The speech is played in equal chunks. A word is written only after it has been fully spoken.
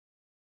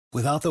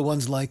Without the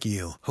ones like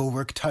you, who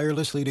work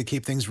tirelessly to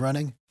keep things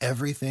running,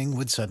 everything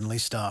would suddenly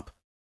stop.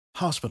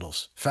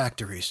 Hospitals,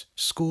 factories,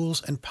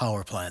 schools, and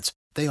power plants,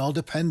 they all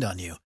depend on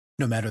you.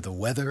 No matter the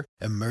weather,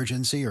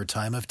 emergency, or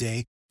time of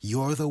day,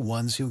 you're the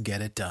ones who get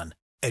it done.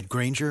 At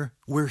Grainger,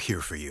 we're here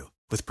for you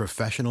with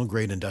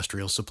professional-grade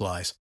industrial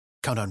supplies.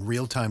 Count on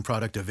real-time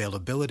product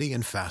availability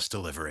and fast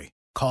delivery.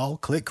 Call,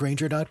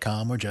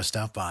 clickgrainger.com, or just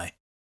stop by.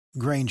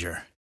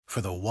 Grainger, for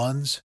the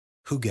ones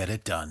who get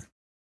it done.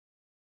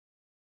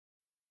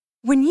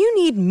 When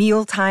you need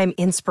mealtime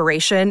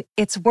inspiration,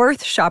 it's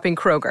worth shopping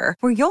Kroger,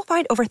 where you'll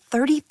find over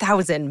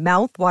 30,000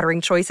 mouth-watering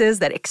choices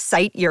that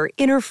excite your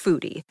inner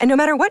foodie. And no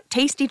matter what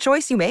tasty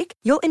choice you make,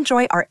 you'll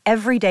enjoy our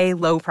everyday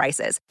low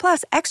prices,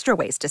 plus extra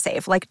ways to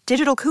save, like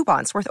digital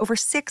coupons worth over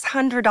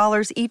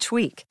 $600 each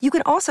week. You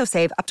can also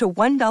save up to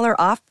 $1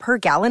 off per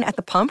gallon at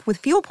the pump with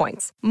fuel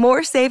points.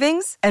 More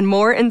savings and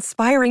more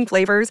inspiring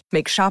flavors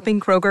make shopping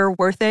Kroger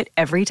worth it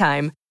every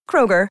time.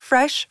 Kroger,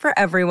 fresh for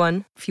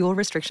everyone. Fuel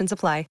restrictions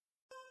apply.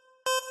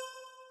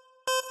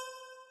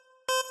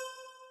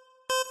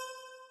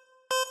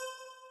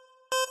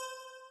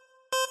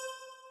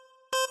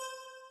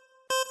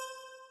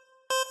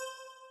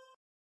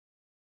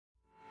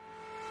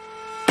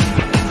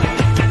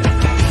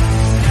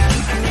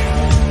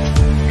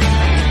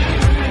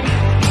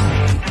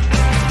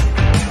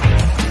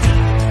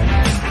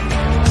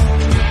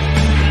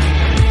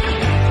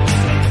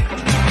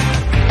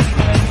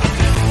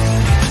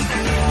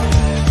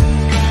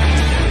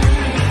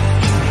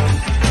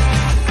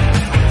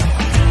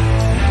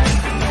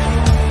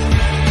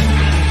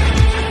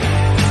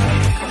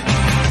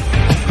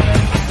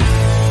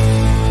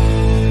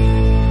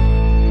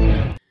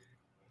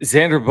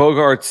 Xander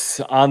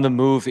Bogaerts on the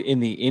move in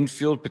the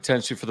infield,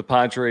 potentially for the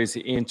Padres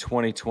in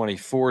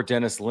 2024.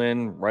 Dennis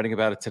Lin writing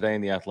about it today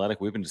in The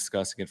Athletic. We've been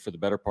discussing it for the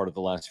better part of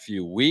the last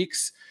few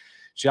weeks.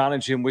 John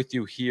and Jim with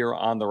you here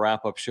on the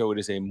wrap-up show. It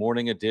is a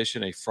morning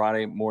edition, a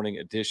Friday morning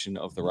edition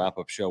of the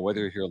wrap-up show.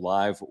 Whether you're here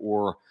live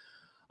or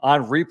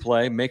on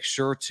replay, make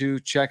sure to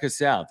check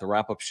us out. The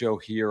wrap-up show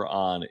here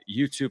on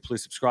YouTube.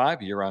 Please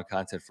subscribe. Year-round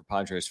content for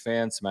Padres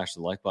fans. Smash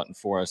the like button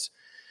for us.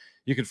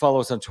 You can follow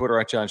us on Twitter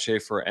at John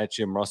Schaefer, at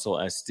Jim Russell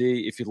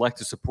SD. If you'd like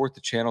to support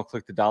the channel,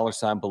 click the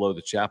 $ below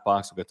the chat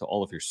box. We'll get to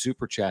all of your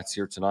super chats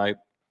here tonight.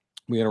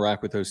 We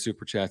interact with those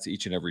super chats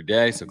each and every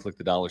day, so click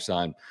the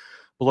 $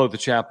 below the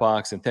chat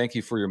box. And thank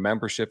you for your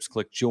memberships.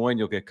 Click join.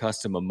 You'll get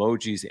custom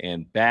emojis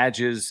and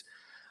badges.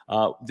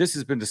 This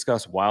has been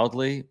discussed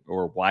widely,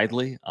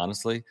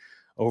 honestly,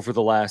 over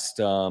the last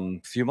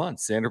few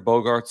months. Xander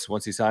Bogaerts,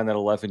 once he signed that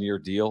 11-year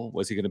deal,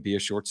 was he going to be a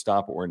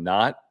shortstop or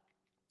not?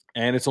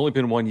 And it's only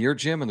been 1 year,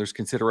 Jim, and there's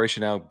consideration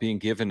now being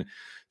given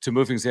to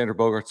moving Xander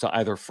Bogaerts to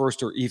either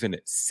first or even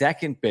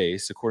second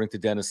base, according to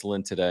Dennis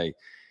Lin today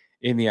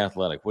in The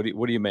Athletic. What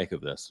do you make of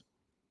this?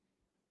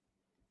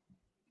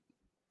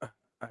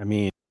 I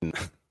mean,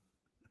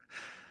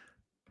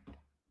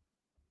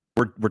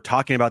 we're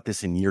talking about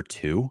this in year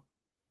two.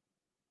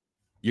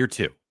 Year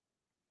two.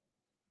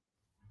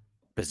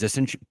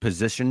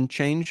 Position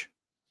change.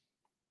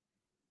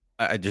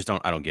 I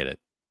don't get it.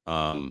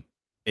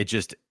 It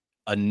just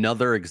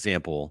another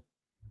example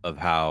of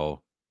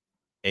how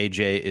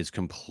AJ is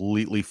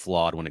completely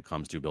flawed when it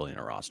comes to building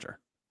a roster.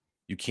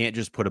 You can't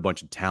just put a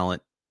bunch of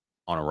talent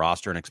on a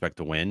roster and expect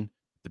to win.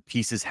 The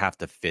pieces have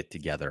to fit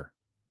together.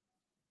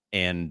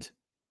 And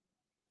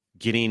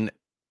getting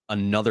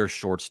another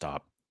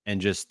shortstop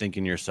and just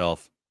thinking to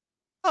yourself,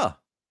 I'll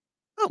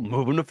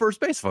move him to first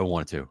base if I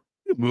wanted to.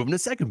 Move him to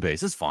second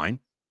base. It's fine.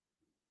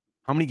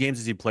 How many games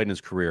has he played in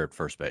his career at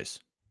first base?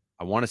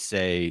 I want to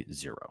say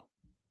 0.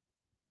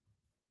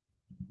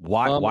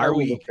 Why are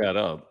we look that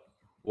up?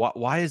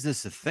 Why is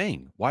this a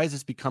thing? Why is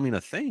this becoming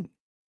a thing?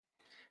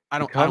 I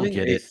don't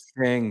get it.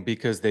 Thing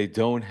because they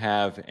don't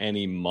have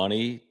any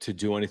money to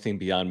do anything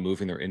beyond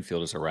moving their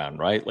infielders around,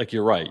 right? Like,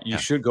 you're right. You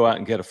should go out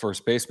and get a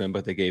first baseman,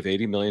 but they gave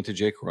 $80 million to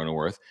Jake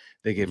Cronenworth.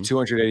 They gave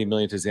 $280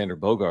 million to Xander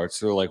Bogaerts.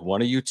 So they're like,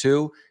 one of you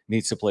two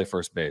needs to play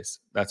first base.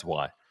 That's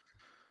why.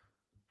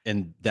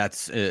 And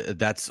that's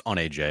on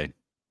AJ,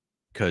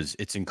 because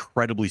it's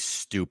incredibly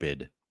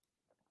stupid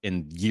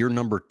in year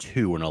number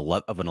 2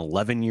 of an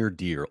 11-year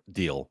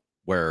deal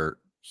where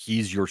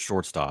he's your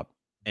shortstop,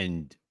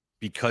 and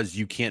because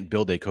you can't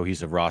build a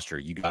cohesive roster,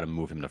 you got to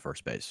move him to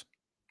first base.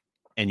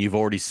 And you've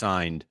already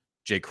signed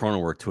Jake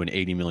Cronenworth to an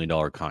 $80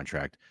 million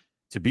contract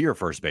to be your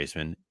first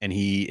baseman, and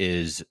he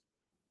is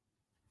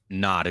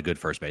not a good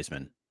first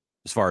baseman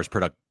as far as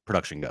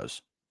production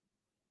goes.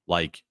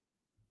 Like,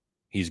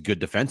 he's good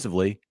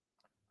defensively,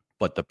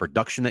 but the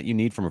production that you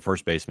need from a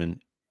first baseman,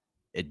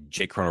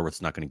 Jake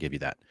Cronenworth's not going to give you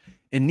that.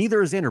 And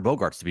neither is Xander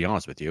Bogaerts, to be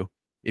honest with you.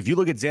 If you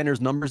look at Xander's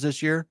numbers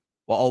this year,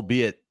 well,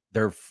 albeit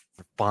they're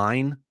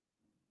fine,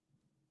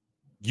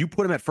 you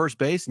put him at first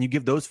base and you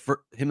give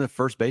him the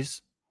first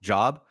base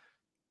job,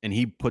 and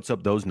he puts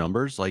up those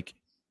numbers, like,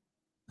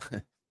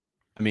 I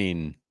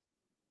mean,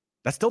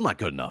 that's still not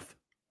good enough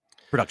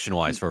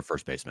production-wise for a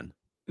first baseman.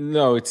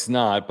 No, it's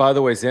not. By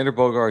the way, Xander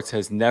Bogaerts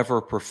has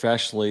never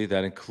professionally,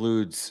 that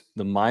includes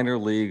the minor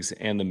leagues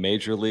and the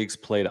major leagues,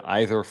 played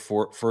either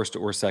first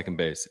or second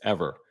base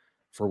ever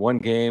for one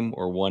game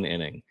or one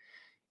inning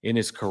in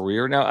his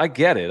career. Now, I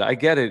get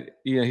it.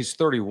 You know, he's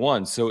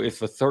 31. So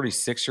if a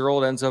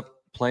 36-year-old ends up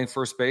playing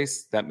first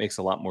base, that makes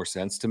a lot more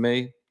sense to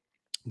me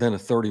than a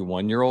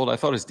 31-year-old. I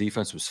thought his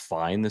defense was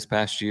fine this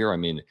past year. I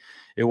mean,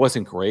 it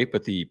wasn't great,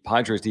 but the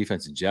Padres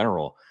defense in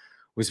general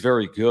was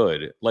very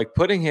good. Like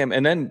putting him,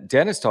 and then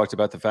Dennis talked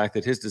about the fact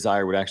that his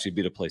desire would actually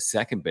be to play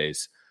second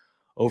base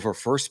over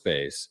first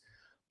base.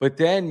 But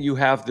then you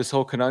have this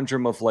whole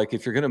conundrum of like,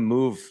 if you're going to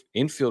move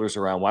infielders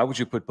around, why would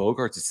you put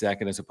Bogaerts at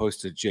second as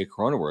opposed to Jake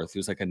Cronenworth,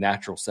 who's like a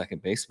natural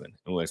second baseman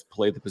and who has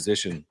played the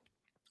position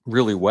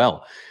really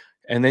well?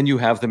 And then you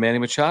have the Manny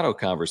Machado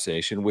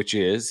conversation, which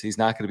is he's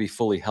not going to be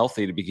fully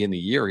healthy to begin the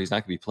year. He's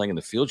not going to be playing in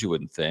the field, you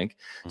wouldn't think.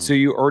 So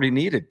you already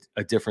needed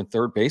a different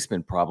third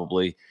baseman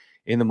probably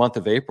in the month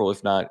of April,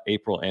 if not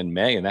April and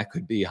May, and that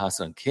could be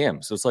Ha-Seong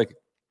Kim. So it's like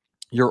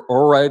you're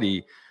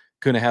already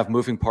going to have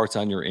moving parts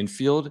on your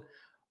infield.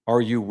 Are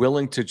you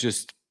willing to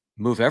just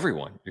move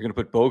everyone? You're going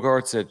to put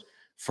Bogaerts at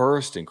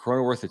first and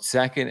Cronenworth at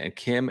second and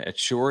Kim at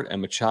short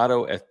and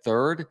Machado at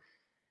third.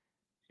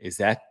 Is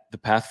that the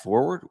path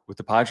forward with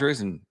the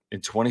Padres in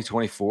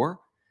 2024?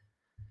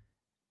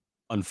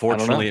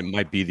 Unfortunately, it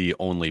might be the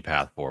only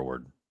path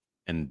forward.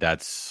 And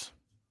that's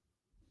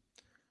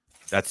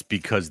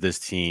because this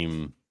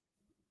team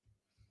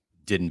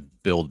didn't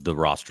build the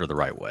roster the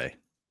right way.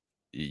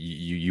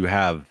 You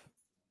have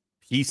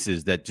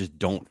pieces that just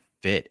don't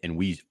fit, and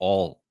we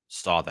all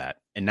saw that.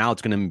 And now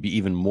it's going to be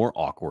even more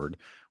awkward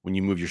when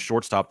you move your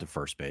shortstop to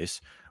first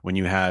base, when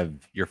you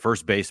have your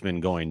first baseman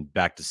going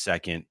back to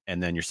second,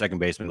 and then your second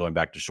baseman going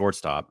back to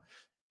shortstop,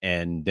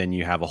 and then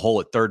you have a hole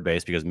at third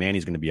base because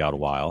Manny's going to be out a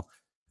while.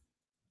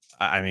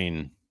 I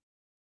mean,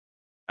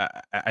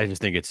 I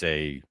just think it's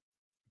a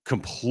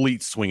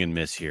complete swing and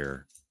miss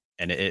here,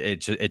 and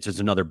it's just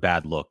another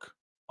bad look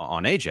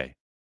on AJ.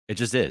 It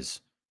just is.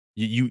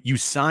 You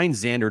signed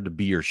Xander to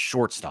be your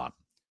shortstop,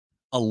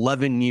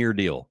 11-year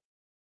deal.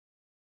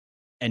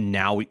 And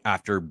now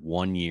after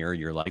 1 year,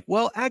 you're like,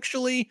 well,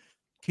 actually,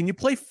 can you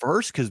play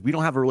first? Because we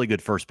don't have a really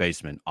good first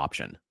baseman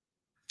option.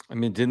 I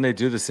mean, didn't they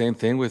do the same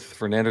thing with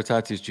Fernando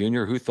Tatis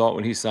Jr.? Who thought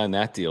when he signed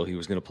that deal he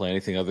was going to play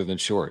anything other than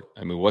short?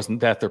 I mean, wasn't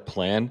that their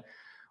plan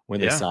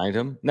when they signed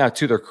him? Now,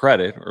 to their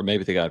credit, or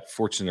maybe they got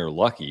fortunate or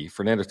lucky,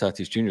 Fernando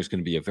Tatis Jr. is going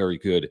to be a very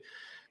good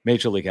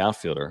major league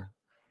outfielder,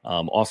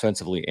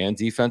 offensively and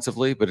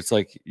defensively. But it's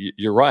like,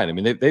 you're right. I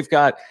mean, they've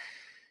got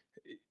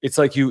 – it's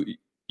like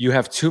you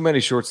have too many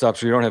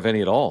shortstops or you don't have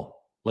any at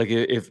all. Like,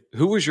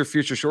 who was your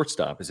future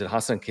shortstop? Is it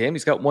Ha-Seong Kim?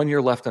 He's got 1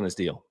 year left on his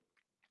deal.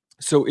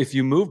 So if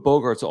you move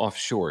Bogaerts off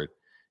short,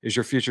 is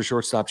your future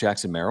shortstop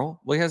Jackson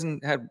Merrill? Well, he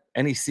hasn't had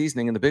any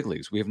seasoning in the big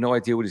leagues. We have no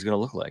idea what he's going to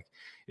look like.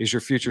 Is your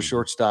future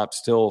shortstop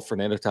still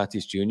Fernando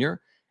Tatis Jr.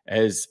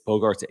 as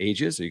Bogaerts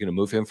ages? Are you going to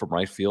move him from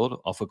right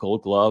field off a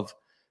Gold Glove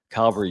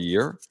caliber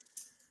year?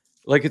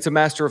 Like, it's a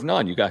master of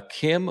none. You got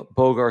Kim,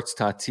 Bogaerts,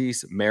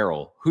 Tatis,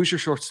 Merrill. Who's your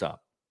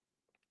shortstop?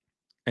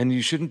 And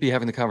you shouldn't be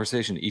having the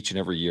conversation each and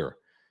every year.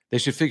 They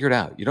should figure it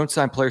out. You don't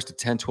sign players to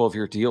 10,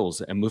 12-year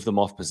deals and move them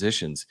off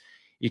positions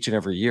each and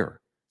every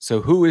year.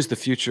 So who is the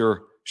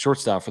future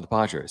shortstop for the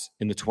Padres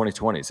in the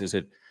 2020s? Is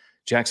it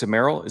Jackson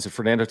Merrill? Is it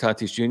Fernando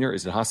Tatis Jr.?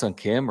 Is it Ha-Seong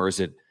Kim? Or is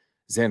it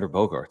Xander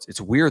Bogaerts? It's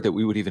weird that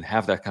we would even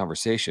have that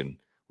conversation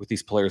with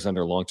these players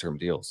under long-term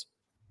deals.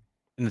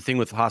 And the thing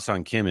with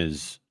Ha-Seong Kim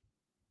is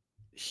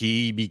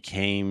he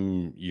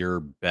became your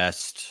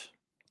best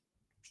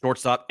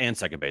shortstop and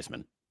second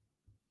baseman.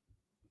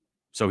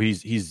 So he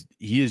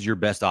is your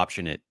best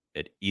option at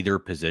either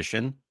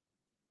position.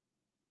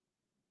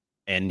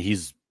 And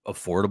he's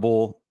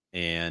affordable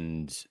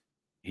and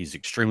he's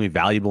extremely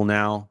valuable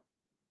now.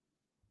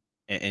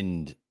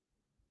 And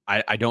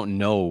I don't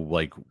know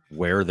like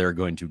where they're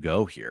going to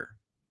go here.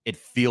 It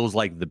feels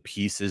like the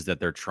pieces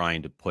that they're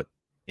trying to put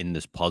in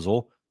this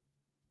puzzle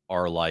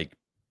are like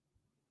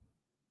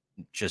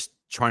just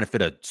trying to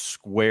fit a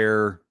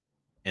square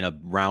in a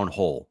round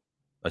hole,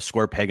 a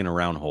square peg in a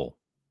round hole.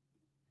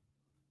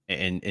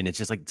 And it's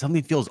just like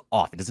something feels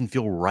off. It doesn't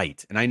feel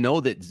right. And I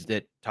know that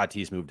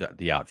Tatis moved to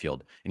the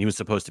outfield and he was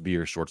supposed to be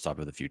your shortstop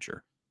of the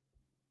future.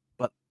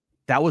 But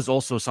that was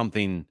also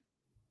something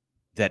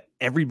that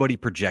everybody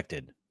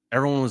projected.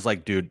 Everyone was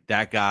like, dude,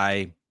 that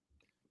guy,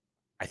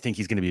 I think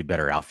he's going to be a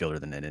better outfielder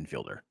than an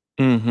infielder.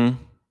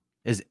 Mm-hmm.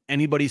 Has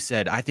anybody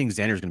said, I think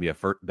Xander's going to be a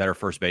better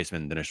first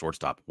baseman than a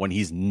shortstop when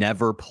he's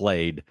never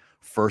played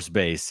first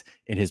base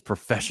in his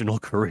professional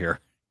career?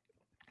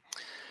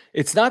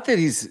 It's not that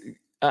he's...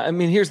 I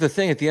mean, here's the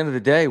thing. At the end of the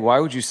day, why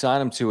would you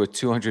sign him to a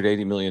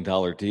 $280 million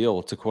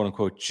deal to, quote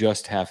unquote,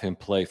 just have him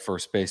play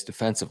first base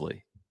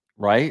defensively,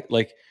 right?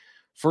 Like,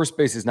 first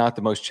base is not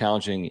the most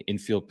challenging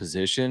infield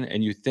position.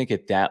 And you think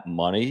at that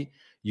money,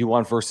 you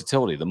want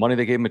versatility. The money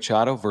they gave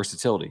Machado,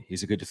 versatility.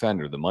 He's a good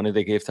defender. The money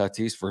they gave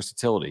Tatis,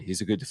 versatility.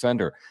 He's a good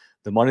defender.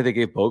 The money they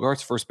gave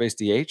Bogaerts, first base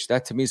DH,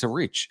 that to me is a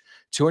reach.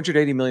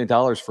 $280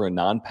 million for a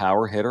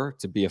non-power hitter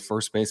to be a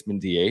first baseman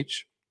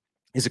DH.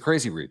 is a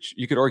crazy reach.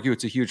 You could argue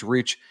it's a huge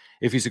reach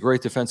if he's a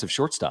great defensive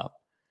shortstop.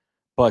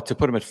 But to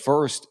put him at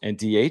first and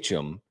DH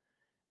him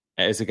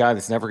as a guy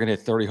that's never going to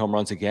hit 30 home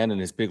runs again in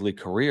his big league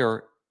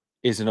career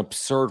is an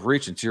absurd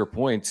reach. And to your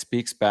point,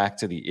 speaks back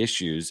to the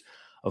issues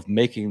of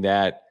making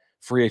that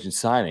free agent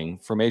signing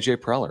from AJ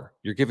Preller.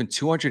 You're giving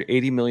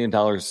 $280 million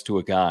to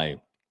a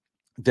guy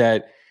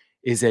that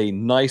is a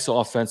nice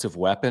offensive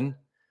weapon,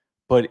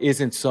 but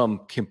isn't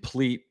some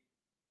complete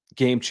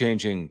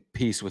game-changing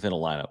piece within a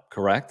lineup,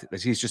 correct?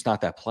 He's just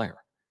not that player.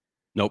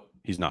 Nope,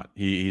 he's not.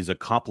 He's a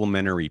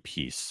complementary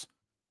piece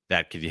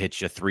that could hit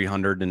you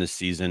 300 in a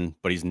season,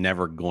 but he's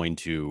never going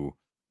to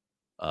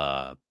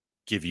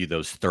give you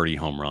those 30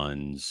 home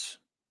runs,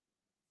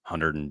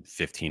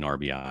 115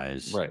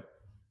 RBIs. Right.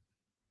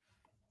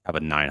 Have a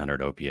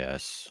 900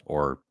 OPS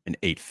or an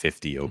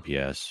 850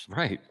 OPS.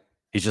 Right.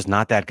 He's just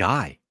not that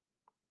guy.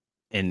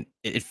 And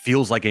it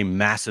feels like a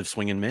massive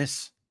swing and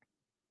miss.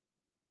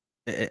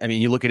 I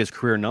mean, you look at his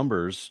career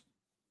numbers,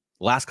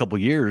 last couple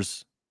of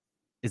years,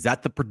 is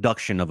that the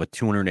production of a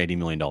 $280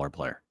 million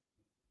player?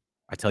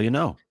 I tell you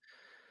no.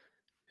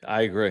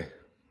 I agree.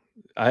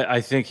 I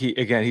think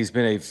he's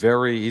been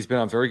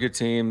on very good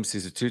teams.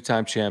 He's a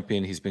 2-time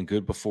champion. He's been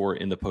good before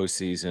in the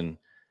postseason.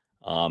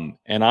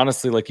 And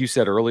honestly, like you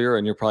said earlier,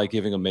 and you're probably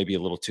giving him maybe a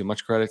little too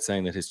much credit,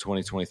 saying that his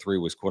 2023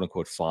 was quote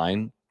unquote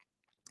fine.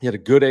 He had a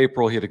good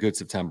April. He had a good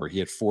September. He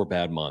had 4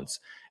 bad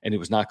months, and he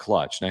was not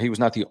clutch. Now, he was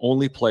not the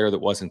only player that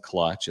wasn't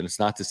clutch, and it's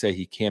not to say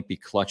he can't be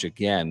clutch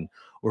again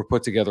or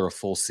put together a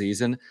full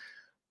season,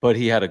 but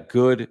he had a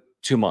good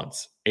 2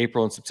 months,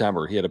 April and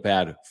September. He had a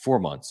bad 4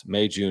 months,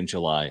 May, June,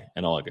 July,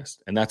 and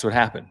August. And that's what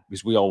happened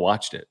because we all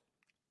watched it.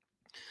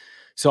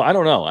 So I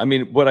don't know. I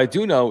mean, what I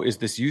do know is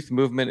this youth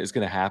movement is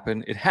going to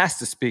happen. It has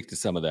to speak to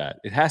some of that.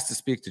 It has to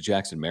speak to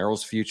Jackson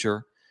Merrill's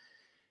future.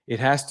 It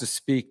has to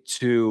speak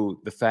to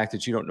the fact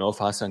that you don't know if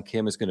Ha-Seong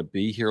Kim is going to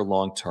be here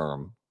long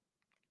term.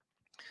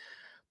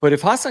 But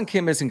if Ha-Seong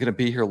Kim isn't going to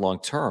be here long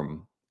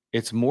term,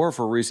 it's more of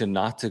a reason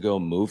not to go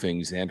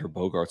moving Xander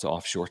Bogaerts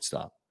off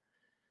shortstop.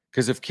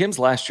 Because if Kim's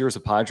last year as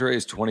a Padre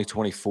is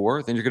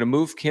 2024, then you're going to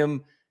move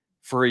Kim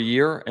for a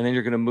year, and then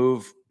you're going to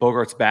move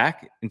Bogaerts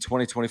back in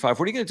 2025.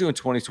 What are you going to do in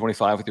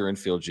 2025 with your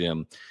infield,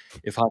 Jim,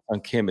 if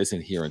Ha-Seong Kim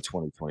isn't here in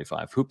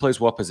 2025? Who plays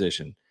what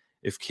position?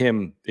 If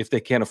they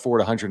can't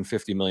afford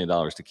 $150 million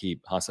to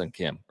keep Ha-Seong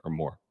Kim or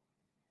more.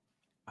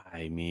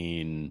 I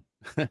mean,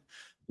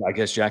 I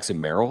guess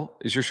Jackson Merrill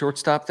is your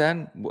shortstop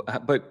then,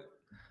 but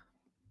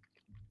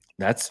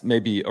that's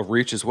maybe a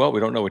reach as well.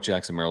 We don't know what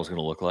Jackson Merrill is going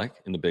to look like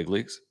in the big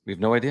leagues. We have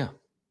no idea.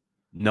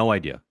 No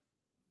idea.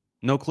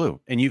 No clue.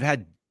 And you've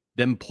had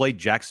them play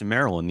Jackson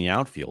Merrill in the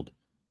outfield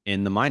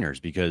in the minors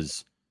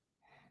because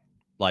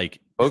like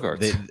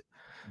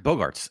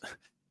Bogaerts.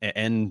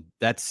 And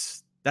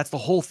that's the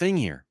whole thing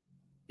here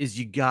is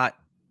you got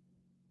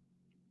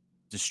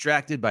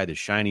distracted by the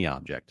shiny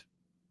object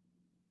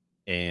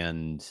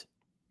and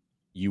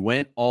you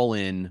went all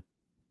in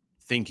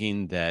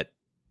thinking that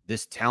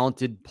this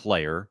talented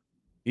player,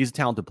 he's a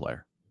talented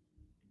player,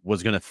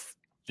 was going to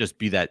just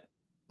be that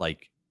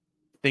like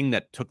thing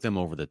that took them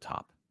over the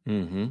top.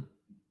 Mm-hmm.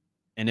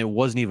 And it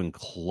wasn't even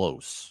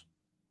close.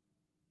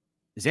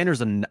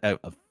 Xander's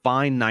a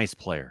fine, nice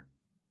player.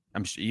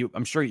 I'm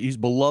sure he's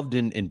beloved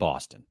in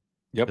Boston.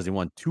 Yep. Because he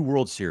won 2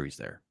 World Series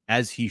there,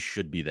 as he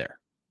should be there.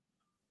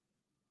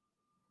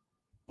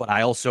 But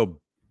I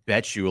also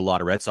bet you a lot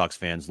of Red Sox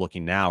fans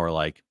looking now are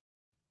like,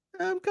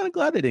 I'm kind of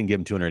glad they didn't give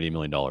him $280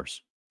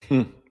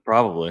 million.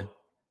 Probably.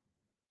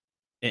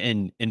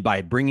 And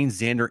by bringing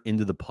Xander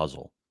into the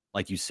puzzle,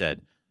 like you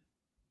said,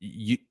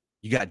 you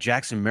got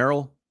Jackson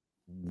Merrill.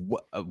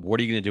 What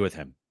are you going to do with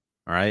him?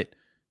 All right.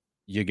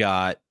 You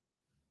got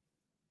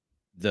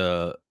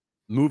the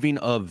moving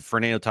of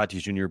Fernando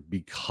Tatis Jr.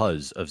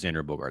 because of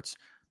Xander Bogaerts.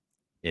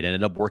 It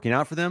ended up working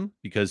out for them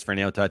because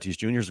Fernando Tatis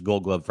Jr. is a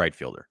Gold Glove right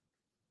fielder.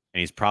 And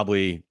he's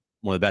probably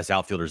one of the best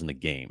outfielders in the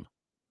game.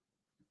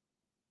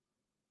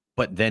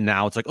 But then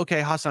now it's like,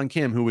 okay, Ha-Seong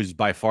Kim, who was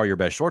by far your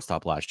best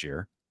shortstop last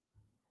year,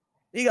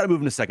 you got to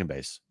move him to second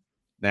base.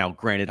 Now,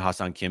 granted,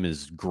 Ha-Seong Kim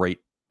is great,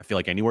 I feel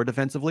like, anywhere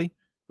defensively.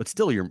 But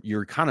still, you're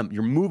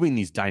moving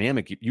these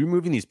you're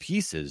moving these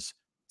pieces.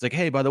 It's like,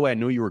 hey, by the way, I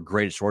know you were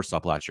great at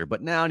shortstop last year,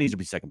 but now I need you to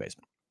be second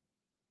baseman.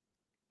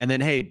 And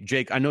then, hey,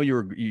 Jake, I know you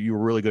were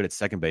really good at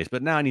second base,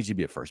 but now I need you to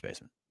be a first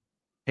baseman.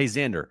 Hey,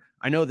 Xander,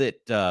 I know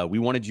that we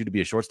wanted you to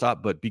be a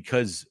shortstop, but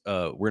because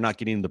we're not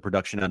getting the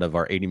production out of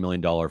our $80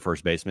 million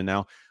first baseman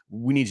now,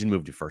 we need you to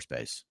move to first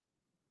base.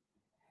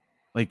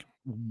 Like,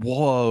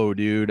 whoa,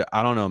 dude.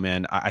 I don't know,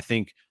 man. I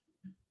think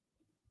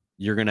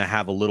you're going to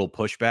have a little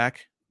pushback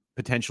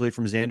potentially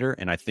from Xander,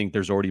 and I think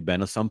there's already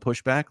been some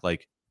pushback.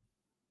 Like,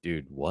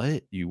 dude,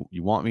 what? You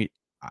want me?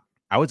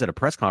 I was at a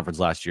press conference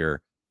last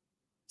year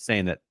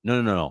saying that,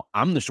 no,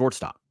 I'm the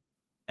shortstop.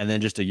 And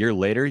then just a year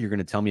later, you're going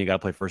to tell me you got to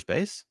play first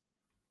base?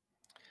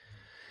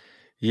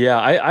 Yeah,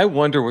 I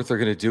wonder what they're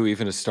going to do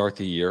even to start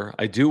the year.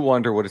 I do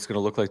wonder what it's going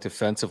to look like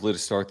defensively to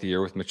start the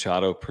year with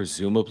Machado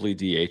presumably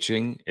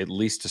DHing, at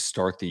least to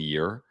start the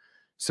year.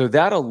 So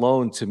that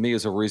alone to me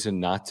is a reason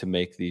not to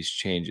make these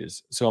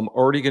changes. So I'm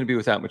already going to be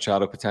without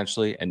Machado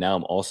potentially, and now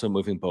I'm also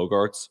moving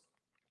Bogaerts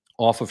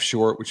off of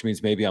short, which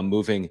means maybe I'm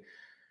moving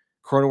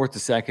Cronenworth to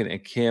second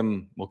and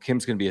Kim. Well,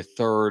 Kim's going to be a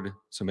third.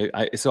 So maybe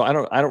I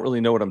don't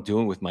really know what I'm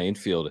doing with my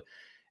infield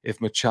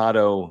if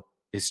Machado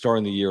is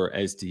starting the year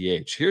as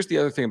DH. Here's the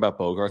other thing about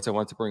Bogaerts I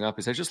want to bring up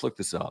is I just looked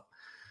this up.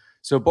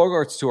 So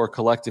Bogaerts, to our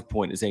collective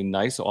point, is a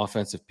nice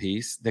offensive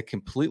piece that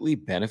completely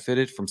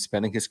benefited from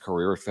spending his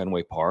career at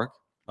Fenway Park.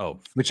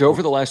 Which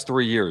over the last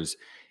 3 years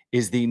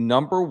is the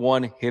number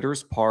one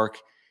hitters park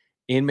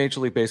in Major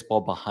League Baseball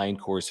behind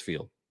Coors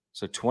Field.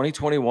 So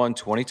 2021,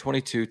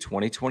 2022,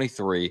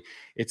 2023,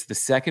 it's the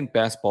second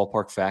best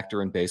ballpark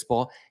factor in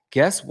baseball.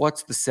 Guess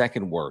what's the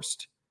second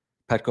worst?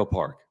 Petco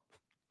Park.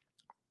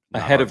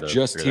 Ahead of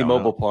just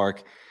T-Mobile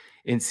Park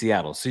in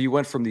Seattle. So you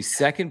went from the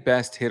second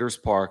best hitters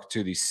park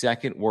to the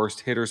second worst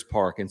hitters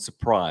park, and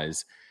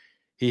surprise,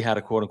 he had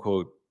a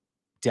quote-unquote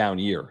down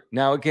year.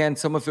 Now, again,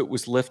 some of it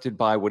was lifted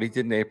by what he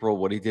did in April,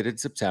 what he did in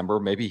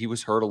September. Maybe he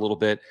was hurt a little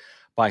bit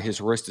by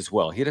his wrist as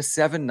well. He had a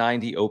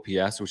 790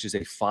 OPS, which is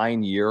a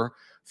fine year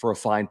for a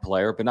fine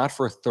player, but not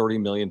for a $30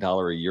 million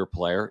a year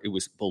player. It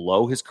was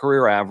below his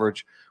career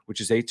average, which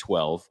is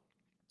 812.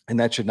 And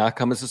that should not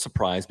come as a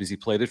surprise because he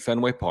played at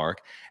Fenway Park.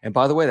 And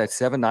by the way, that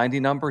 790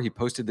 number he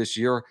posted this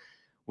year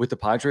with the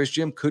Padres,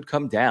 Jim, could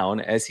come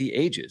down as he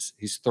ages.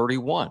 He's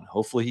 31.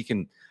 Hopefully he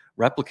can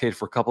replicate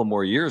for a couple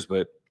more years,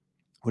 but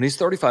when he's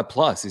 35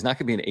 plus, he's not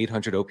going to be an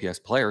 800 OPS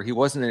player. He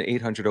wasn't an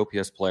 800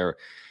 OPS player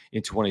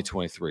in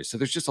 2023. So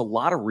there's just a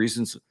lot of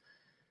reasons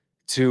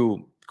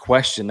to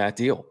question that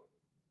deal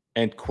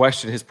and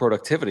question his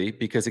productivity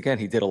because, again,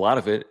 he did a lot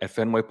of it at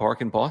Fenway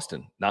Park in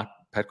Boston, not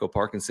Petco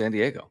Park in San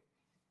Diego.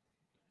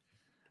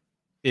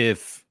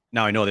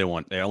 Now I know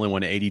they only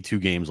won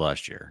 82 games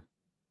last year.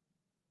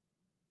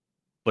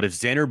 But if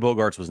Xander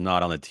Bogaerts was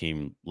not on the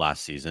team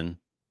last season,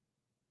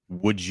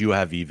 would you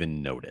have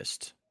even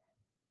noticed?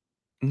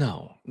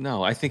 No.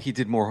 I think he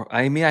did more.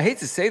 I mean, I hate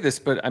to say this,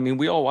 but I mean,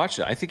 we all watched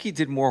it. I think he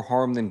did more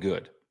harm than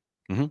good.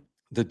 Mm-hmm.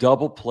 The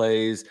double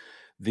plays,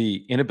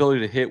 the inability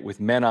to hit with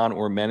men on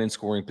or men in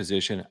scoring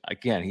position.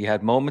 Again, he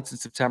had moments in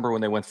September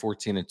when they went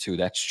 14-2.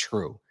 That's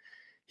true.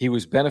 He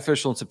was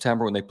beneficial in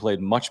September when they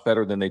played much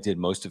better than they did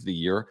most of the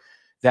year.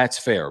 That's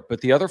fair.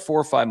 But the other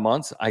 4 or 5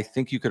 months, I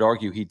think you could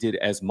argue he did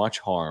as much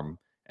harm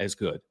as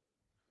good.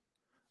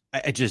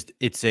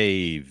 It's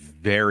a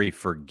very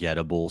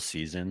forgettable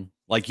season.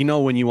 Like,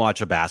 when you watch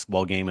a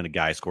basketball game and a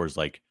guy scores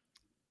like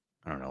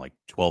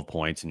 12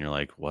 points and you're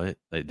like, what?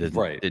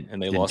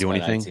 And they lost by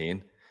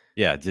 19.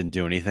 Yeah, it didn't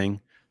do anything.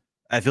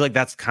 I feel like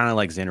that's kind of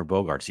like Xander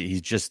Bogaerts.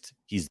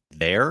 He's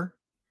there,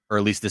 or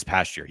at least this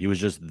past year. He was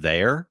just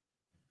there,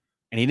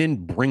 and he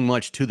didn't bring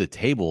much to the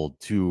table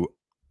to,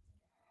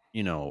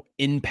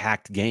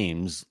 impact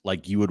games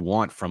like you would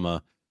want from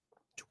a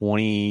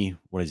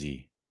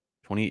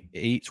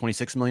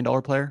 26 million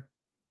dollar player,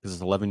 because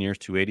it's 11 years,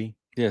 280.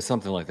 Yeah,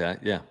 something like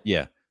that. Yeah.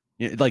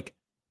 Like,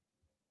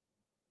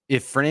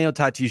 if Fernando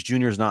Tatis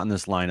Jr. is not in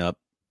this lineup,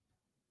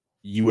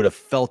 you would have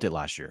felt it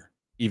last year,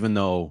 even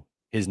though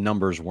his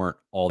numbers weren't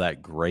all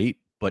that great.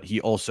 But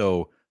he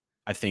also,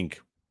 I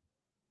think,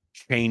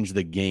 changed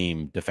the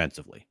game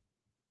defensively.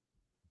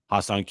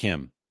 Ha-Seong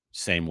Kim,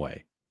 same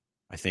way.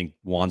 I think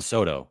Juan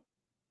Soto,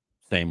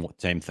 same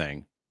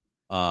thing.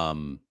 I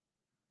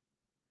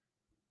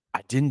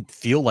didn't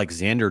feel like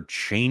Xander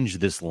changed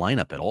this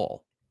lineup at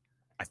all.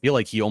 I feel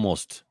like he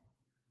almost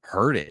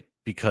hurt it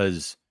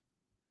because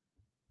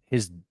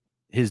his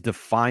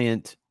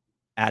defiant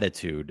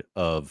attitude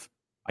of,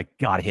 I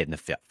gotta hit in the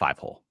 5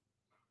 hole.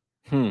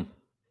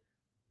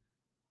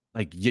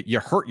 Like, you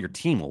hurt your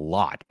team a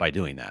lot by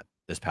doing that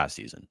this past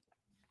season.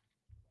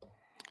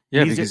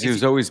 Yeah, because he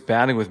was always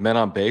batting with men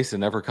on base and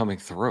never coming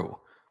through.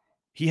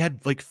 He had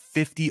like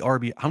 50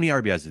 RBI. How many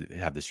RBIs did he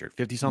have this year?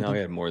 50 something? No,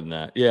 he had more than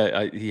that.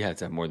 Yeah, he had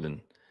to have more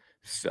than,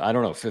 I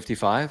don't know,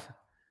 55?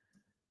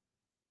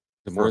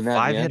 For a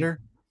 5-hitter?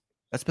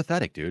 That's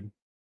pathetic, dude.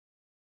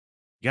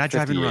 You gotta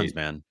drive in runs,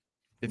 man.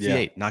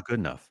 58, not good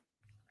enough.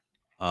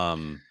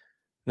 No,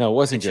 it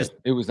wasn't good.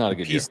 It was not a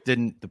good year.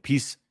 The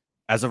piece,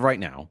 as of right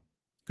now,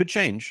 could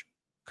change.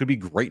 Could be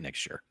great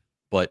next year.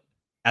 But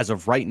as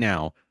of right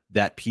now,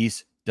 that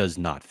piece does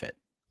not fit.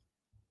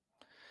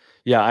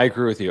 Yeah, I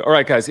agree with you. All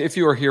right, guys, if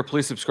you are here,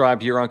 please subscribe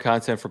to Year-Round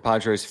Content for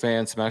Padres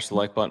fans. Smash the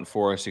like button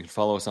for us. You can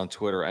follow us on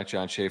Twitter at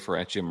John Schaefer,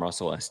 at Jim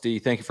Russell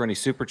SD. Thank you for any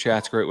super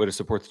chats. Great way to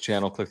support the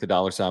channel. Click the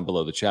 $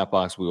 below the chat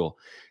box. We will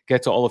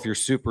get to all of your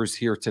supers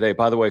here today.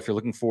 By the way, if you're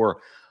looking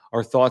for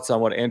our thoughts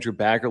on what Andrew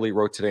Baggerly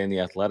wrote today in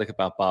The Athletic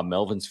about Bob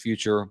Melvin's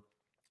future,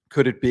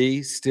 could it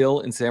be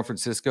still in San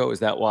Francisco? Is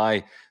that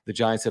why the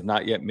Giants have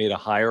not yet made a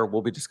hire?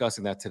 We'll be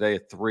discussing that today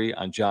at 3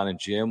 on John and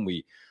Jim.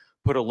 We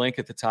put a link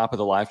at the top of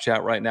the live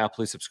chat right now.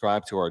 Please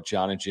subscribe to our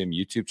John and Jim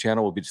YouTube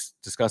channel. We'll be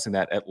discussing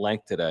that at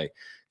length today.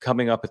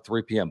 Coming up at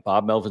 3 p.m.,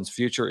 Bob Melvin's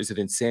future. Is it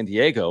in San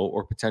Diego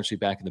or potentially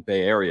back in the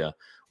Bay Area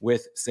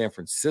with San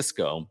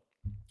Francisco?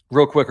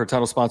 Real quick, our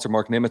title sponsor,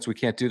 Mark Nimitz. We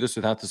can't do this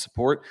without the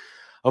support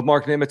of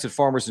Mark Nimitz at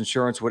Farmers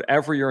Insurance.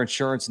 Whatever your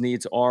insurance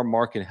needs are,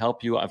 Mark can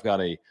help you. I've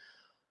got a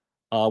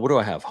what do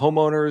I have?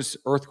 Homeowners,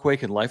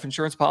 earthquake, and life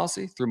insurance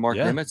policy through Mark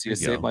Nimitz. He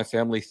has saved my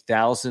family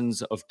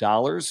thousands of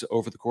dollars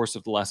over the course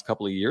of the last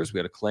couple of years. We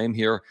had a claim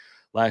here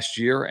last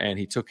year, and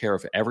he took care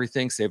of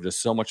everything, saved us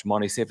so much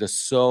money, saved us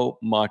so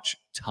much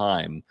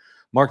time.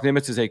 Mark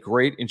Nimitz is a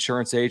great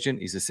insurance agent.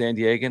 He's a San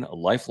Diegan, a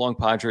lifelong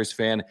Padres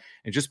fan,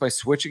 and just by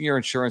switching your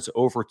insurance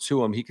over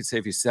to him, he could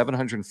save you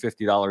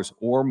 $750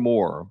 or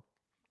more.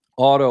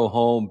 Auto,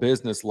 home,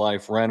 business,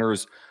 life,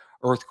 renters,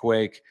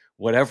 earthquake,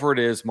 whatever it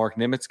is, Mark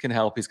Nimitz can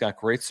help. He's got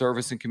great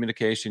service and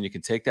communication. You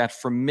can take that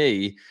from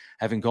me,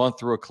 having gone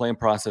through a claim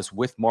process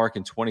with Mark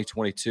in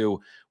 2022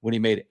 when he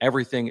made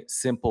everything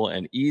simple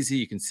and easy.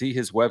 You can see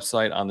his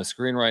website on the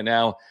screen right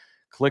now.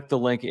 Click the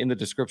link in the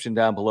description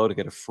down below to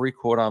get a free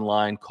quote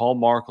online. Call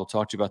Mark. He'll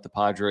talk to you about the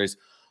Padres.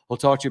 He'll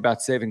talk to you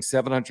about saving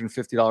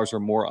 $750 or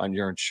more on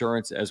your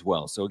insurance as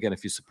well. So again,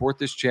 if you support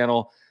this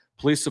channel,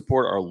 please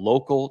support our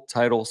local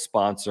title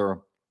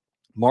sponsor,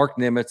 Mark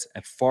Nimitz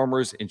at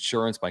Farmers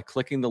Insurance, by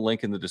clicking the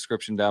link in the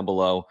description down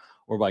below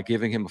or by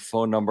giving him a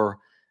phone number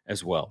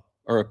as well.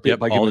 Or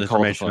by giving him a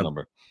call the phone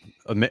number.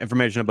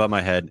 Information about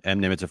my head,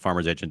 mnimitz at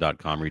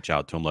farmersagent.com. Reach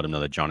out to him. Let him know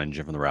that John and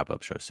Jim from the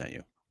Wrap-Up Show sent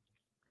you.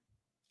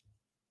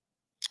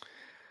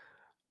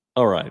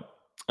 All right.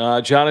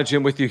 John and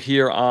Jim with you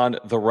here on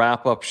the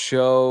Wrap-Up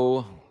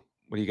Show.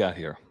 What do you got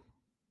here?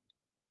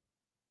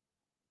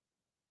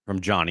 From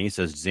Johnny,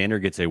 says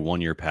Xander gets a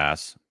 1-year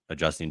pass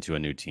adjusting to a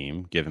new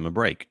team. Give him a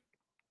break.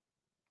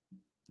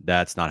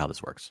 That's not how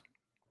this works.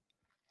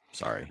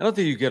 Sorry. I don't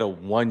think you get a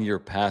 1-year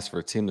pass for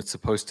a team that's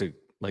supposed to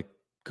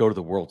go to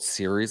the World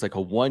Series. Like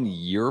a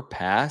 1-year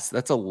pass,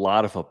 that's a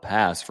lot of a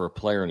pass for a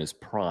player in his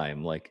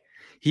prime. Like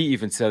he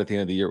even said at the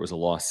end of the year it was a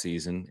lost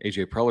season.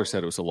 AJ Preller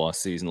said it was a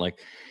lost season. Like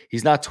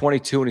he's not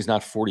 22 and he's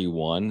not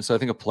 41. So I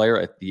think a player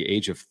at the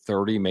age of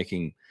 30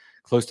 making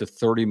close to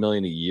 $30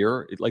 million a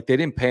year, they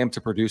didn't pay him to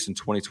produce in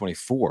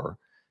 2024.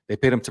 They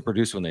paid him to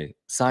produce when they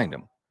signed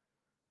him.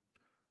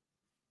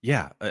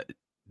 Yeah.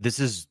 This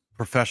is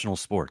professional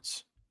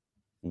sports.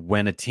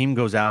 When a team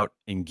goes out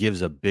and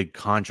gives a big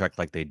contract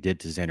like they did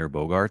to Xander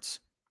Bogaerts,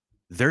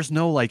 there's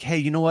no hey,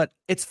 you know what?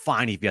 It's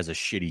fine if he has a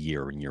shitty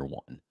year in year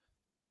one.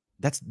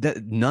 That's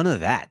none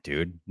of that,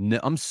 dude. No,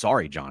 I'm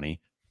sorry,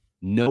 Johnny.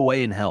 No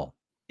way in hell.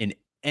 In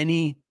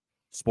any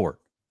sport,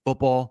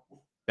 football,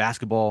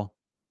 basketball,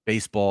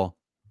 baseball,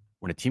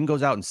 when a team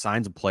goes out and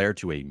signs a player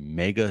to a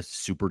mega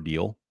super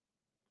deal,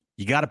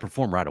 you got to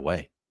perform right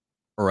away,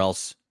 or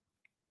else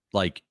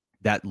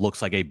that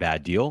looks like a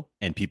bad deal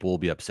and people will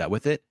be upset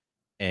with it.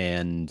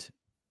 And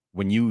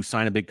when you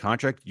sign a big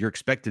contract, you're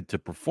expected to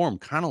perform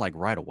kind of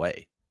right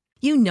away.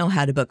 You know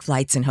how to book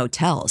flights and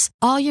hotels.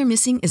 All you're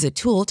missing is a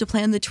tool to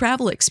plan the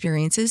travel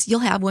experiences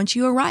you'll have once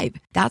you arrive.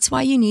 That's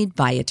why you need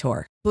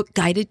Viator. Book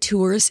guided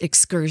tours,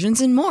 excursions,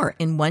 and more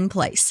in one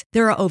place.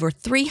 There are over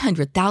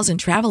 300,000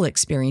 travel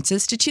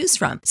experiences to choose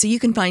from, so you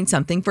can find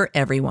something for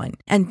everyone.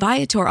 And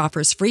Viator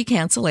offers free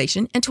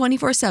cancellation and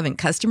 24/7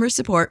 customer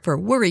support for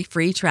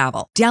worry-free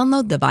travel.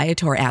 Download the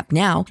Viator app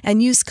now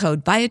and use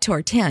code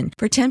Viator10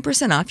 for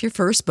 10% off your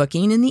first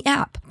booking in the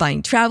app.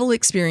 Find travel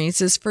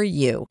experiences for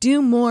you.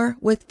 Do more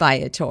with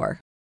Viator.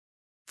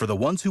 For the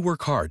ones who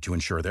work hard to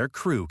ensure their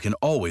crew can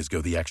always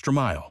go the extra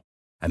mile,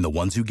 and the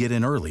ones who get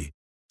in early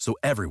so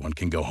everyone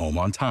can go home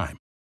on time,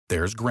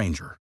 there's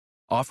Grainger,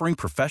 offering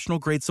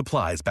professional-grade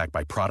supplies backed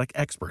by product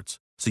experts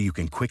so you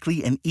can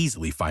quickly and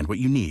easily find what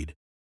you need.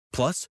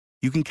 Plus,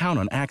 you can count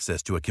on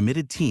access to a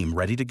committed team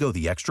ready to go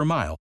the extra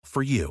mile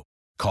for you.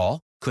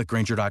 Call, click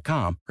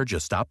Grainger.com, or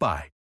just stop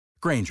by.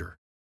 Grainger,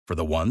 for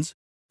the ones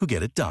who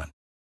get it done.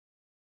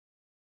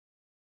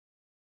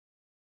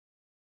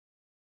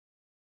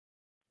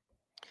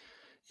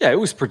 Yeah, it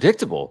was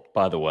predictable,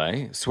 by the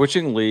way.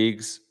 Switching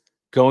leagues,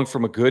 going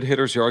from a good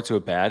hitter's yard to a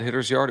bad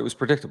hitter's yard, it was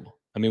predictable.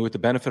 I mean, with the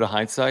benefit of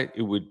hindsight,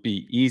 it would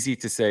be easy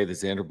to say that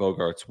Xander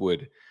Bogaerts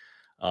would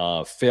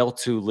fail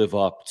to live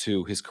up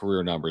to his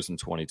career numbers in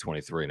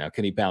 2023. Now,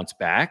 can he bounce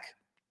back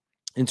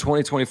in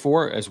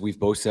 2024? As we've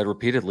both said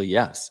repeatedly,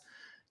 yes.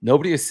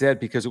 Nobody has said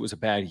because it was a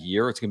bad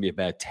year, it's going to be a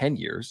bad 10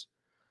 years.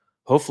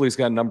 Hopefully, he's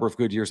got a number of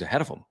good years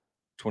ahead of him.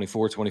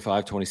 24,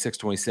 25, 26,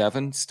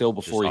 27, still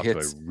before he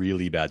hits a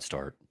really bad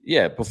start.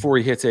 Yeah, before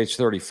he hits age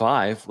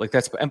 35.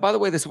 And by the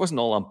way, this wasn't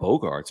all on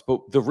Bogaerts,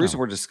 but the reason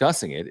we're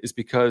discussing it is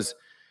because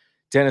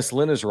Dennis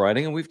Lin is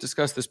writing, and we've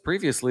discussed this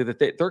previously, that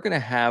they're going to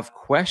have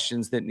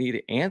questions that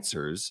need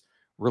answers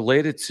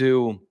related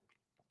to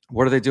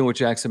what are they doing with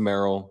Jackson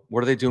Merrill?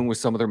 What are they doing with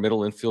some of their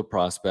middle infield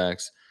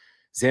prospects?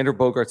 Xander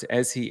Bogaerts,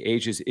 as he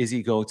ages, is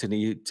he going to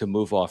need to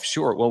move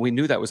offshore? Well, we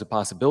knew that was a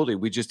possibility.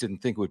 We just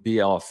didn't think it would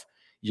be off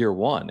year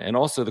one. And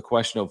also the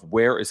question of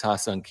where is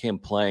Ha-Seong Kim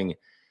playing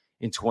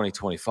in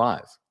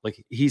 2025?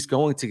 He's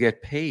going to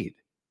get paid.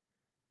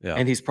 Yeah.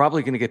 And he's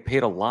probably going to get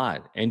paid a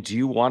lot. And do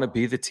you want to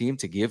be the team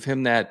to give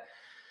him that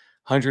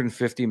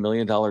 $150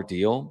 million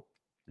deal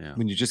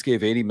when you just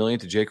gave $80 million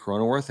to Jake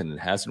Cronenworth and it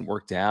hasn't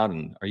worked out?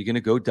 And are you going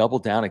to go double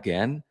down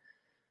again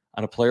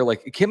on a player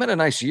like Kim had a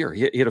nice year.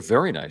 He had a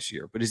very nice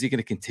year, but is he going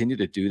to continue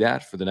to do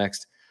that for the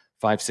next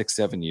 5, 6,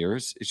 7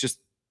 years?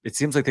 It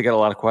seems like they got a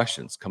lot of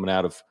questions coming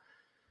out of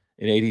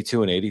an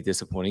 82-80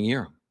 disappointing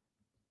year.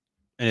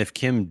 And if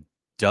Kim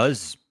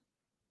does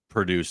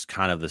produce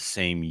kind of the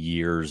same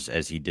years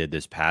as he did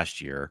this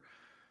past year,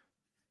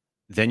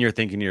 then you're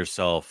thinking to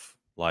yourself,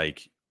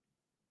 like,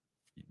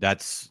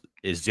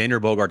 is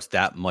Xander Bogaerts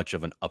that much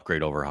of an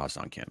upgrade over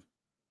Ha-Seong Kim?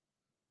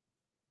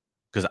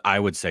 Because I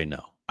would say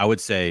no.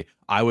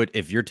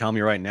 If you're telling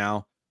me right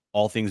now,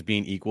 all things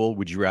being equal,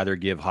 would you rather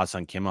give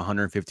Ha-Seong Kim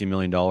 $150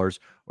 million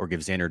or give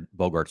Xander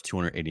Bogaerts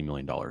 $280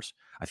 million?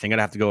 I think I'd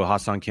have to go with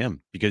Ha-Seong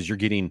Kim because you're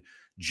getting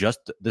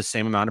just the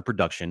same amount of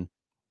production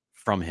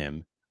from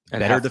him,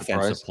 better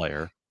defensive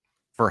player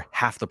for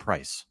half the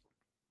price.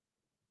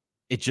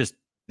 It just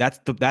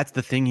that's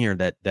the thing here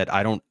that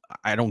I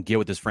don't get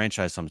with this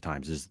franchise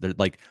sometimes is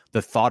like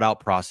the thought out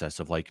process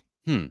of like,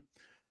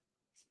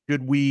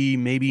 should we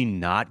maybe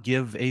not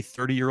give a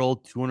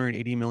 30-year-old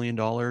 $280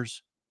 million?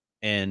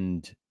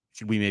 And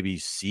should we maybe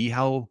see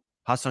how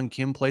Ha-Seong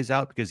Kim plays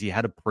out? Because he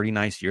had a pretty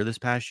nice year this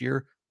past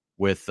year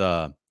with,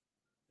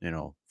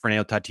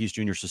 Fernando Tatis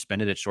Jr.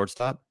 suspended at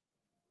shortstop.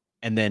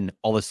 And then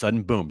all of a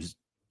sudden, boom,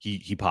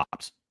 he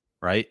pops,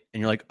 right?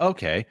 And you're like,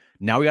 okay,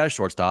 now we got a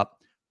shortstop,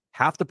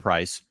 half the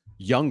price,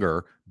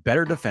 younger,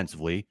 better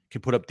defensively,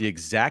 can put up the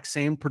exact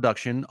same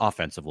production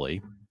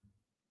offensively.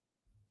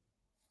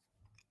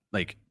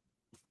 Like,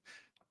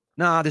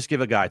 nah, just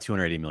give a guy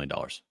 $280 million.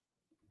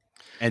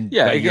 And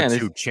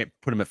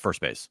put him at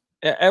first base.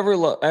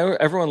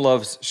 Everyone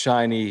loves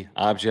shiny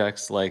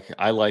objects. Like,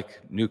 I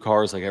like new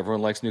cars. Like,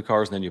 everyone likes new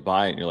cars. And then you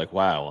buy it and you're like,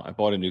 wow, I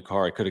bought a new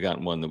car. I could have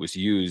gotten one that was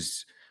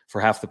used for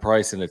half the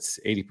price and it's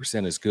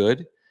 80% as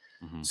good.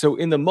 Mm-hmm. So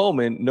in the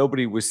moment,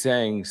 nobody was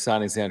saying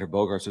signing Xander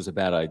Bogaerts was a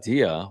bad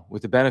idea.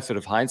 With the benefit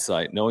of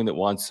hindsight, knowing that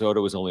Juan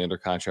Soto was only under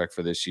contract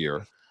for this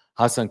year,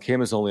 Ha-Seong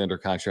Kim is only under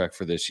contract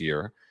for this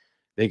year.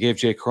 They gave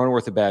Jake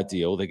Cronenworth a bad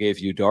deal. They gave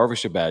Yu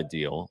Darvish a bad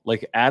deal.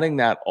 Like, adding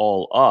that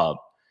all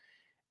up,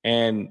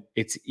 and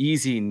it's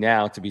easy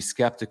now to be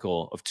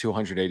skeptical of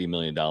 $280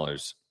 million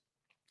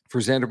for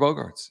Xander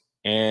Bogaerts.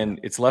 And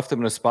it's left him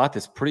in a spot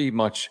that's pretty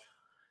much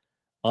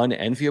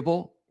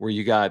unenviable, where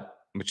you got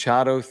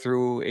Machado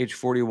through age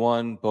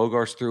 41,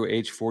 Bogaerts through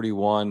age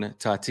 41.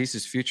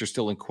 Tatis's future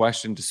still in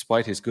question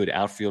despite his good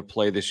outfield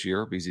play this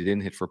year because he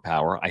didn't hit for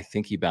power. I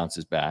think he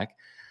bounces back.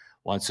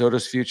 Juan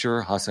Soto's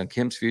future, Ha-Seong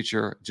Kim's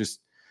future, just,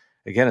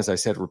 again, as I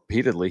said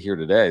repeatedly here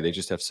today, they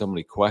just have so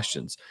many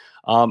questions.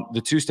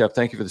 The two-step,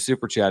 thank you for the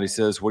super chat. He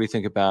says, what do you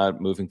think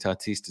about moving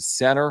Tatis to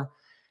center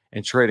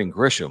and trading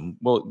Grisham?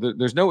 Well,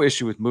 there's no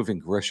issue with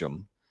moving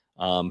Grisham.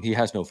 He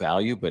has no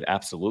value, but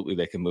absolutely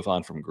they can move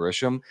on from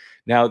Grisham.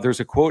 Now,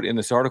 there's a quote in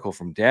this article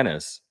from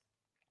Dennis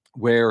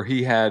where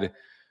he had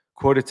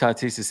quoted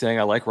Tatis as saying,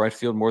 I like right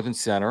field more than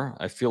center.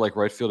 I feel like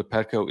right field at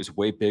Petco is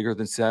way bigger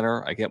than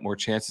center. I get more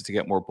chances to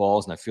get more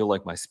balls, and I feel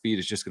like my speed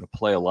is just going to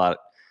play a lot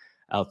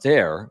out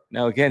there.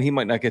 Now, again, he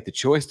might not get the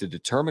choice to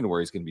determine where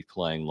he's going to be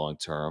playing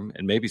long-term,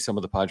 and maybe some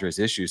of the Padres'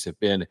 issues have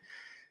been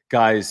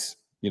guys,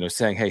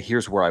 saying, hey,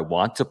 here's where I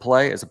want to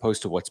play as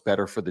opposed to what's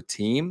better for the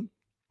team.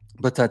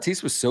 But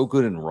Tatis was so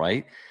good in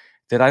right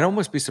that I'd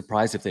almost be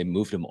surprised if they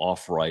moved him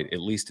off right,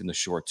 at least in the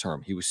short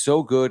term. He was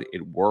so good.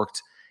 It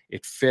worked.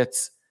 It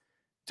fits.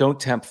 Don't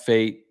tempt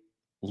fate.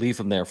 Leave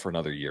him there for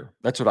another year.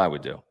 That's what I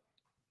would do.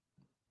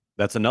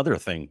 That's another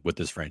thing with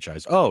this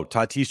franchise. Oh,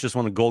 Tatis just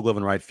won a Gold Glove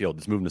in right field.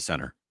 Let's move him to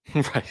center.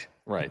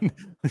 Right.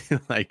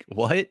 Like,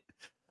 what?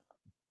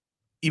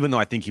 Even though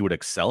I think he would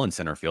excel in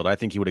center field, I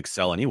think he would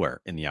excel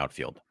anywhere in the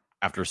outfield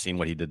after seeing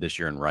what he did this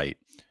year in right.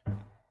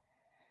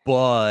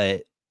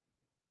 But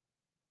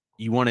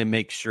you want to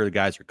make sure the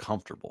guys are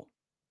comfortable.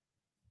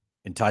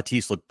 And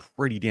Tatis looked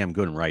pretty damn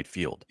good in right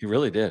field. He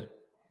really did.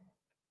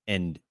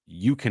 And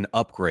you can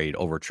upgrade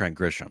over Trent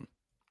Grisham.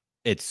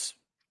 It's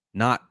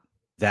not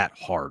that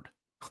hard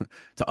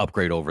to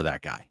upgrade over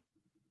that guy.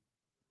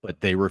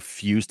 But they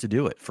refuse to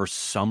do it for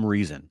some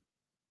reason.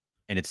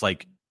 And it's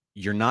like,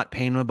 you're not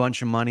paying him a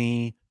bunch of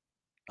money.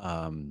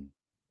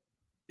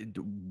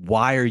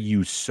 Why are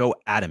you so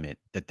adamant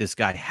that this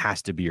guy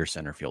has to be your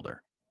center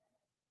fielder?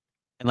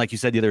 And like you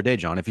said the other day,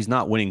 John, if he's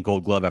not winning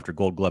Gold Glove after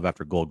Gold Glove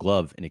after Gold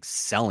Glove and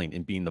excelling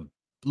and being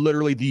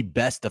literally the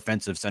best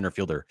defensive center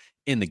fielder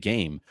in the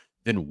game,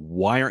 then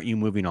why aren't you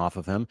moving off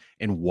of him?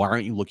 And why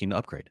aren't you looking to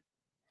upgrade?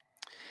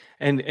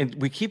 And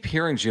we keep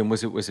hearing, Jim,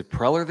 was it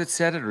Preller that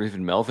said it, or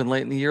even Melvin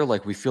late in the year?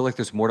 Like, we feel like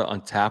there's more to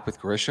untap with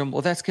Grisham.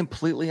 Well, that's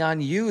completely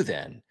on you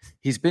then.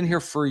 He's been here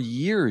for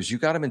years. You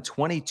got him in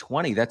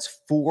 2020.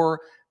 That's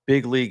 4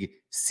 big league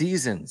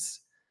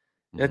seasons.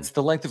 That's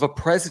the length of a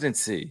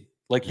presidency.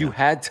 Like, you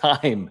had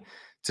time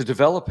to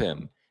develop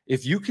him.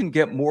 If you can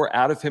get more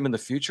out of him in the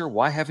future,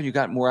 why haven't you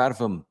gotten more out of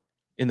him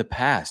in the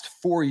past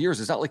 4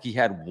 years? It's not like he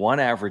had one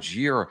average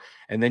year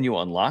and then you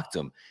unlocked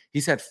him.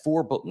 He's had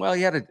 4, but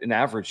he had an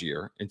average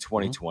year in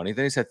 2020.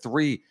 Then he's had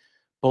 3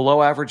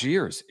 below average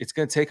years. It's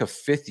going to take a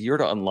 5th year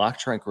to unlock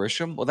Trent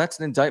Grisham. Well, that's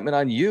an indictment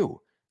on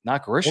you,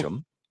 not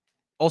Grisham.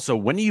 Also,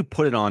 when do you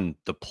put it on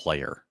the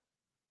player?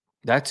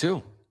 That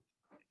too.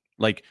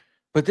 Like,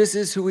 but this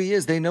is who he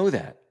is. They know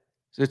that.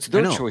 So it's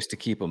their choice to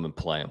keep him and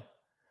play him.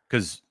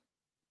 Because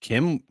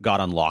Kim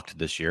got unlocked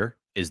this year.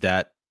 Was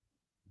that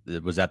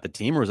the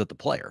team, or was that the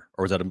player,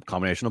 or was that a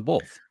combination of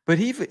both? But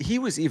he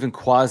was even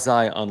quasi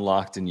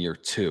unlocked in year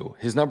 2.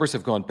 His numbers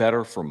have gone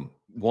better from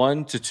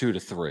 1 to 2 to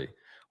 3,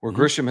 where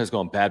Grisham has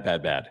gone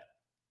bad.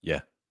 Yeah.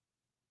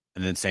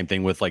 And then same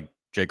thing with like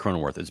Jay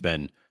Cronenworth. It's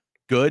been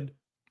good,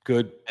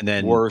 and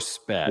then worse,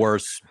 bad.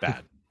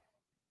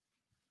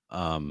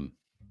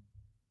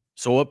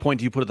 So what point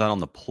do you put that on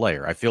the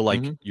player? I feel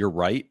like you're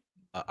right.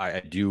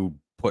 I do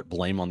put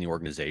blame on the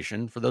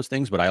organization for those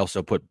things, but I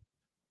also put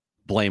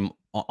blame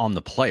on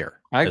the player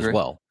as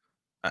well.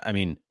 I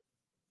mean,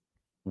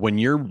 when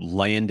you're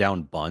laying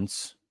down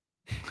bunts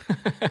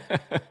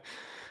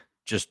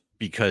just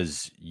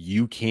because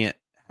you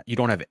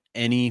don't have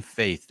any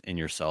faith in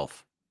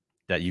yourself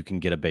that you can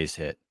get a base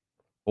hit.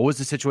 What was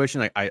the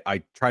situation?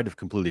 I tried to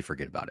completely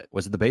forget about it.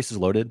 Was it the bases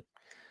loaded?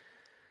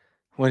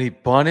 When he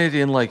bunted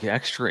in like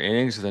extra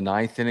innings of the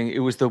 9th inning, it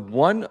was the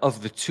one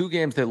of the 2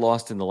 games they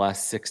lost in the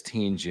last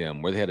 16,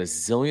 Jim, where they had a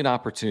zillion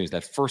opportunities.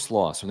 That first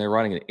loss when they were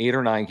running an 8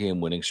 or 9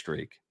 game winning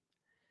streak.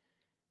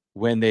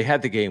 When they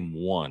had the game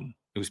won,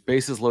 it was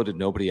bases loaded,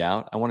 nobody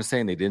out. I want to say,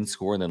 and they didn't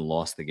score and then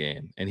lost the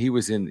game. And he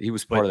was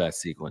part of that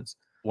sequence.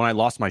 When I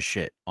lost my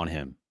shit on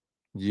him,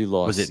 you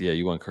lost.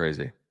 You went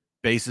crazy.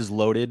 Bases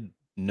loaded,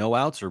 no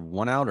outs, or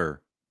 1 out,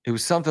 or it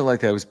was something like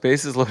that. It was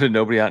bases loaded,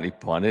 nobody out, and he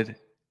bunted.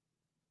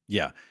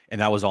 Yeah, and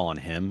that was all on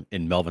him.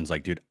 And Melvin's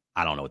like, dude,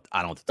 I don't know.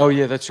 Oh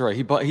yeah, that's right.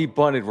 He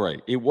bunted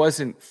right. It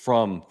wasn't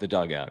from the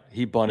dugout.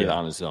 He bunted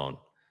on his own.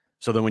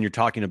 So then when you're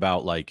talking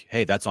about like,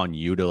 hey, that's on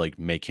you to like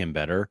make him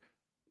better.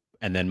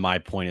 And then my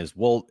point is,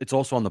 well, it's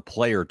also on the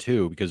player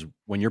too, because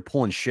when you're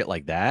pulling shit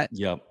like that,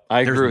 I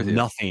agree with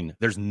you.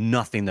 There's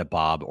nothing that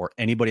Bob or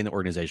anybody in the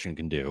organization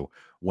can do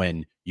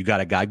when you got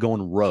a guy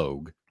going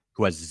rogue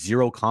who has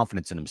zero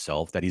confidence in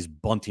himself that he's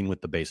bunting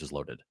with the bases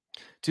loaded.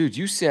 Dude,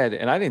 you said,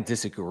 and I didn't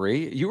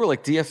disagree, you were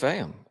like DFA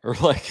him or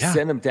like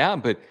send him down,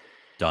 but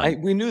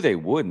we knew they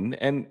wouldn't.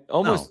 And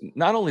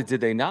not only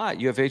did they not,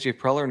 you have AJ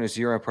Preller in his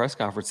year-end press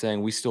conference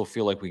saying, we still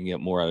feel like we can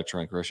get more out of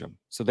Trent Grisham.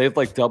 So they've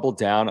like doubled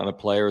down on a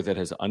player that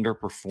has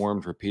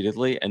underperformed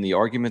repeatedly. And the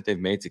argument they've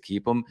made to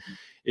keep him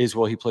is,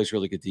 well, he plays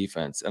really good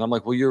defense. And I'm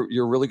like, well,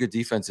 your really good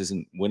defense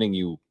isn't winning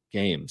you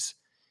games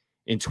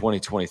in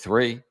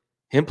 2023.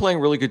 Him playing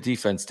really good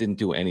defense didn't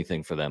do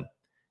anything for them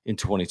in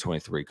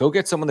 2023. Go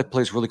get someone that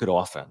plays really good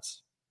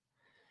offense.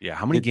 Yeah.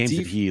 How many games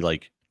did he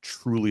like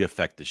truly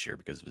affect this year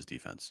because of his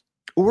defense?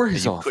 Or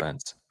his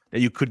offense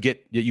that you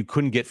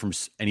couldn't get from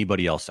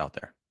anybody else out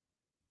there?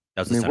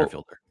 That was the center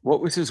fielder.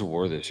 What was his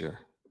WAR this year?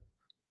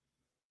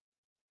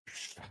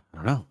 I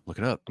don't know. Look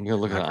it up. I'm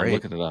looking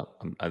it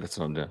up. That's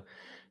what I'm doing.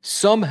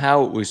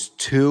 Somehow it was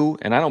 2,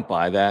 and I don't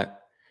buy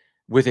that,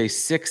 with a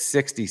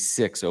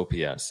 666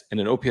 OPS and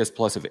an OPS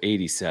plus of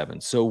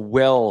 87. So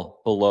well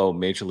below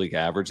major league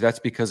average. That's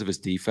because of his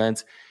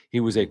defense.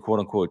 He was a quote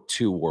unquote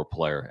 2 WAR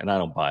player, and I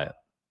don't buy it.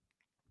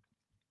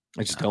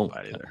 I just don't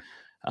buy it either.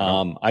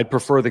 I'd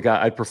prefer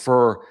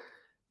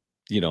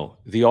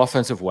the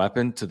offensive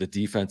weapon to the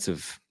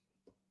defensive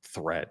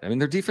threat. I mean,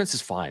 their defense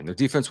is fine. Their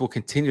defense will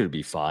continue to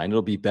be fine.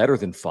 It'll be better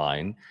than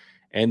fine.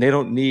 And they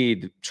don't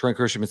need Trent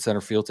Grisham in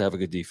center field to have a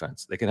good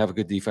defense. They can have a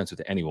good defense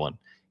with anyone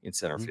in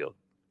center field.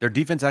 Their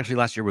defense actually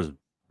last year was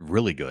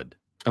really good.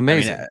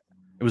 Amazing. I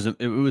mean,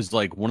 it was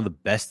like one of the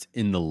best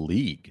in the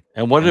league.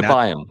 And what did it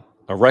buy him?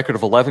 A record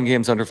of 11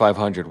 games under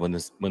 500 when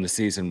the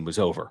season was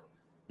over.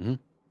 Mm-hmm.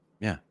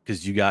 Yeah,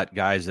 because you got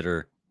guys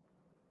that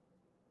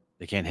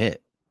they can't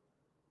hit.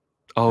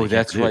 Oh,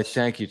 that's right.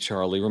 Thank you,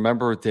 Charlie.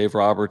 Remember Dave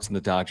Roberts and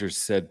the Dodgers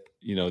said,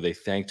 they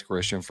thanked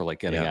Grisham for like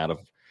getting out of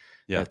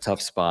that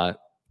tough spot.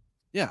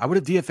 Yeah, I would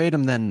have DFA'd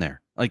him then and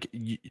there. Like,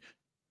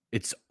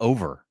 it's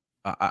over.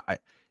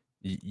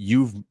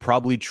 You've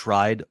probably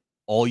tried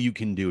all you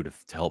can do to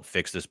help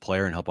fix this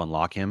player and help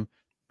unlock him.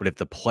 But if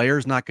the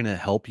player's not going to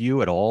help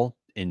you at all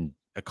in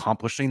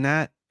accomplishing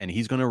that, and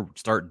he's going to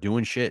start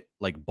doing shit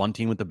like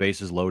bunting with the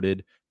bases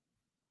loaded,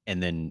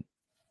 and then,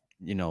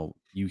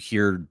 you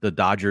hear the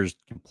Dodgers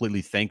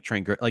completely thank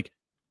Trent Grisham, like,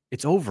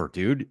 it's over,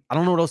 dude. I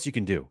don't know what else you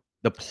can do.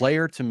 The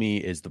player, to me,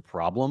 is the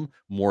problem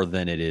more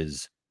than it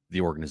is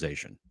the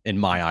organization, in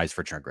my eyes,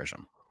 for Trent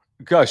Grisham.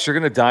 Gosh, you're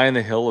going to die in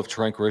the hill of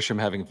Trent Grisham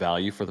having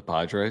value for the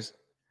Padres?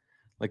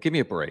 Like, give me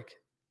a break.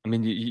 I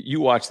mean,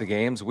 you watch the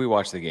games. We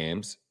watch the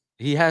games.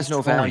 He has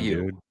no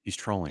value. Dude. He's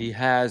trolling. He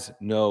has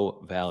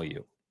no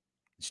value.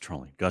 He's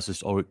trolling. Gus is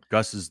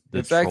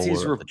the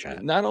troller of the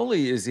chat. Not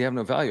only is he have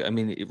no value, I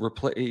mean,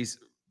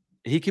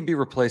 he can be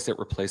replaced at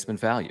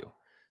replacement value.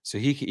 So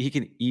he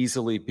can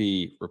easily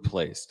be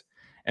replaced.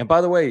 And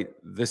by the way,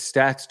 the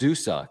stats do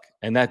suck,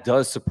 and that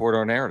does support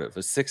our narrative.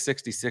 A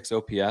 666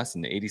 OPS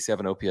and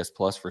 87 OPS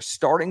plus for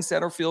starting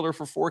center fielder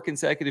for 4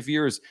 consecutive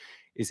years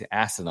is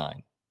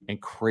asinine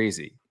and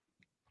crazy,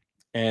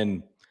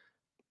 and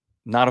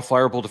not a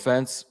fireable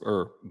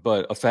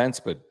offense,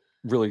 but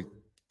really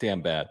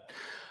damn bad.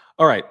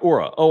 All right,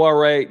 Aura,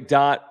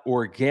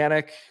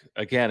 ORA.organic.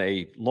 Again,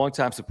 a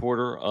longtime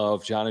supporter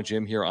of John and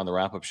Jim here on the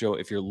Wrap Up Show.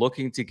 If you're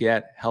looking to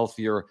get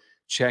healthier,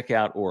 check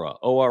out Aura,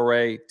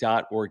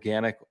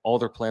 ORA.organic. All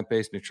their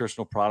plant-based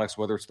nutritional products,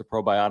 whether it's the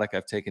probiotic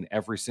I've taken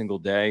every single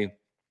day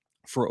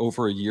for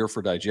over a year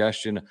for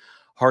digestion,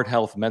 heart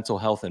health, mental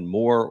health, and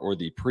more, or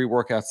the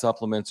pre-workout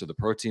supplements or the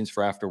proteins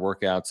for after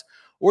workouts,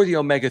 or the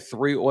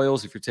omega-3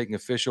 oils if you're taking a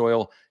fish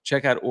oil.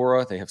 Check out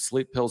Aura. They have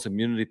sleep pills,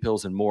 immunity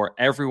pills, and more.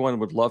 Everyone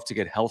would love to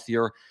get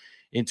healthier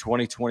in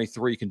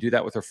 2023. You can do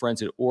that with our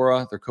friends at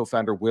Aura. Their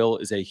co-founder, Will,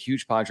 is a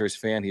huge Padres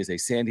fan. He is a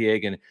San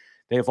Diegan.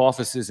 They have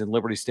offices in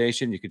Liberty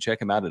Station. You can check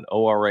them out at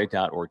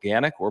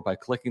ORA.organic or by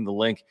clicking the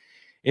link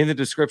in the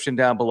description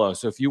down below.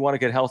 So if you want to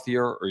get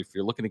healthier, or if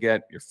you're looking to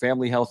get your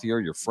family healthier,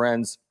 your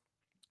friends,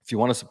 if you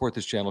want to support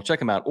this channel, check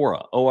them out,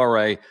 Aura,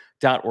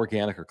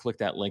 ORA.organic, or click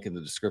that link in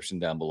the description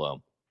down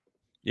below.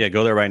 Yeah,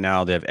 go there right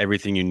now. They have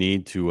everything you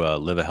need to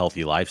live a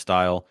healthy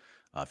lifestyle.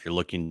 If you're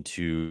looking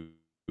to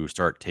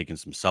start taking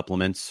some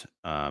supplements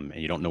and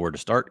you don't know where to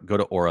start, go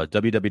to Aura,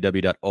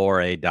 www.ora.organic.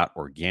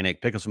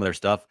 Pick up some of their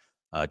stuff.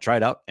 Try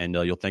it out, and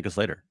you'll thank us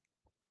later.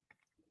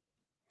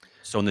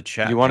 So in the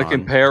chat, you want John, to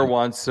compare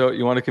Juan Soto?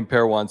 You want to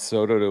compare Juan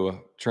Soto to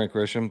Trent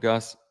Grisham,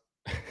 Gus?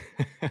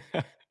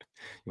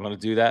 You want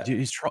to do that? Dude,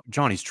 he's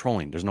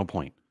trolling. There's no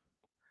point.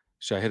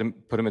 Should I hit him?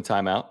 Put him in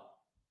timeout?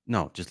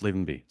 No, just leave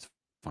him be. It's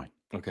fine.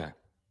 Okay.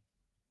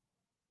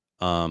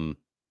 I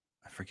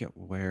forget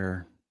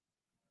where.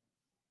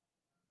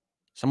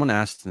 Someone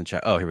asked in the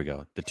chat. Oh, here we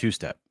go. The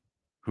two-step.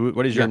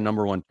 What is your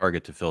number one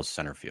target to fill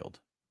center field?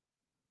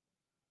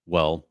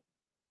 Well,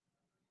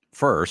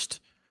 first,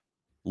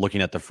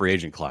 looking at the free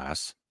agent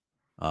class,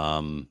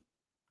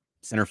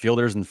 center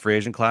fielders in the free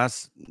agent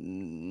class,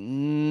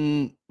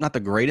 not the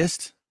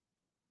greatest.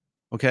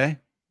 Okay.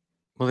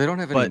 Well, they don't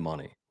have any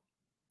money.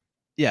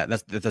 Yeah,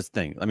 that's the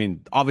thing. I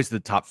mean, obviously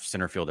the top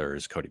center fielder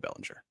is Cody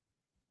Bellinger.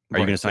 Are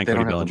you going to sign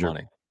Cody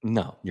Bellinger?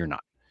 No, you're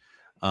not.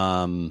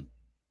 And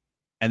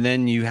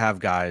then you have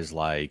guys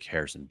like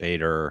Harrison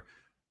Bader,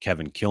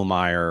 Kevin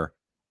Kiermaier,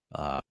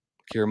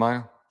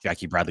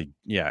 Jackie Bradley.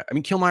 Yeah, I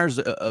mean Kiermaier's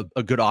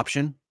a good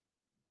option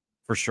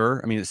for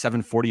sure. I mean, at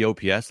 740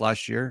 OPS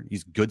last year,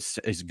 he's good.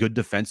 He's good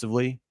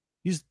defensively.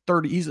 He's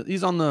 30.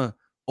 He's on the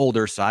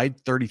older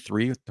side,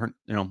 33.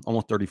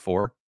 Almost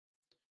 34.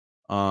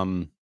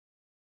 Kevin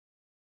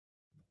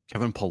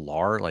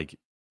Pillar,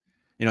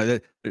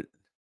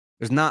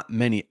 there's not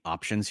many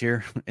options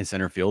here in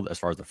center field as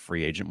far as the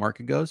free agent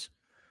market goes.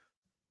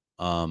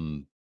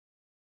 But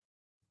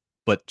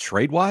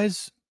trade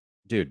wise,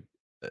 dude,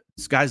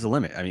 sky's the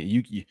limit. I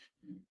mean,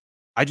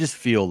 I just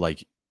feel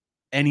like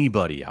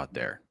anybody out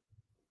there,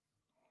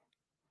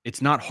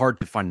 it's not hard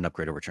to find an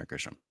upgrade over Trent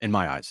Grisham in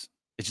my eyes.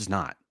 It's just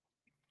not.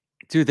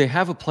 Dude, they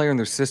have a player in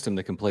their system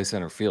that can play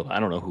center field. I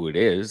don't know who it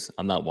is.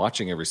 I'm not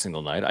watching every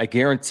single night. I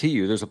guarantee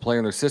you there's a player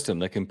in their system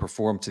that can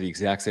perform to the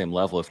exact same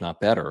level, if not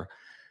better,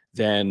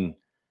 than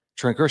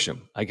Trent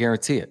Grisham. I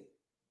guarantee it.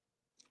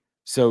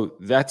 So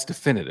that's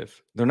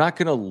definitive. They're not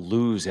going to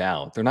lose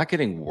out. They're not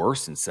getting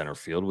worse in center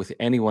field with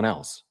anyone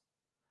else.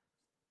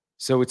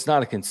 So it's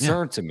not a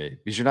concern to me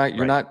because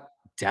you're not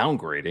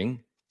downgrading.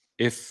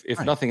 If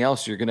nothing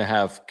else, you're going to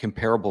have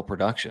comparable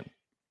production.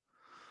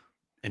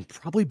 And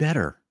probably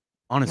better,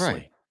 honestly.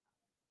 Right.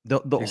 The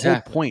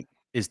whole point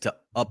is to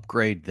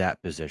upgrade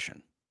that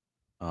position.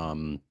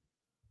 And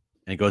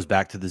it goes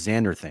back to the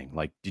Xander thing.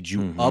 Like, did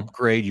you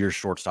upgrade your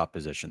shortstop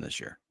position this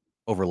year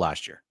over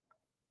last year?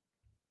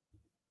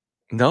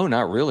 No,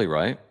 not really,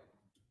 right?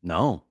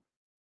 No.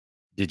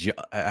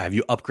 Have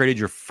you upgraded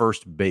your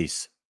first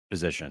base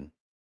position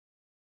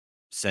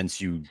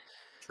since you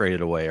traded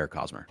away Eric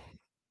Hosmer?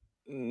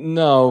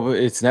 No,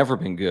 it's never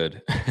been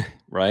good,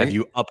 right? Have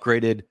you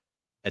upgraded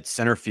at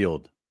center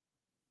field?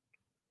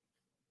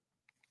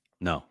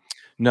 No,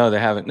 they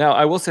haven't. Now,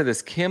 I will say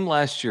this. Kim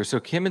last year, so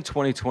Kim in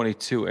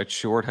 2022 at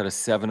short had a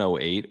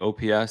 708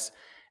 OPS,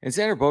 and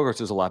Xander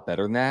Bogaerts was a lot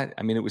better than that.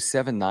 I mean, it was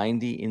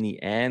 790 in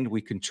the end. We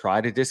can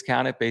try to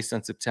discount it based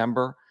on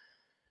September.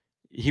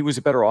 He was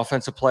a better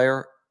offensive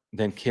player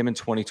than Kim in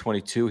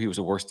 2022. He was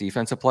a worse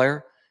defensive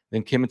player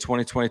than Kim in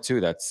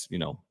 2022. That's,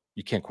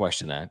 you can't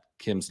question that.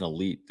 Kim's an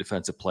elite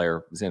defensive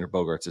player. Xander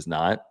Bogaerts is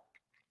not.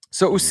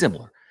 So it was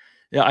similar.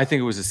 Yeah, I think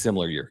it was a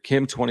similar year.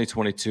 Kim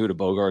 2022 to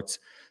Bogaerts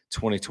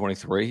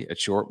 2023 at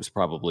short was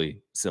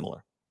probably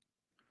similar.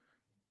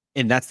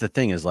 And that's the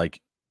thing is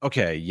like,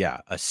 okay, yeah,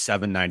 a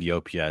 790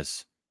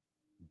 OPS,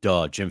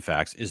 Jim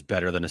Fax, is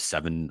better than a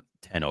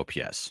 710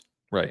 OPS.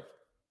 Right.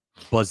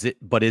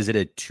 But is it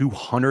a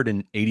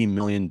 $280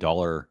 million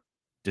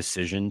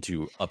decision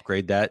to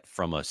upgrade that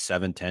from a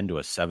 710 to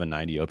a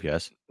 790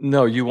 OPS?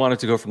 No, you wanted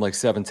to go from like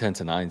 710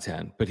 to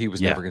 910, but he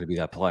was never going to be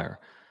that player.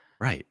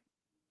 Right.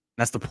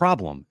 That's the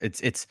problem.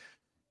 It's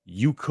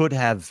you could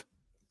have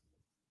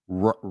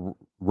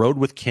rode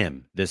with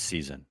Kim this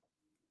season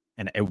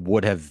and it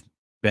would have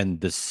been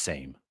the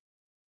same.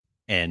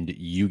 And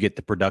you get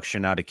the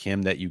production out of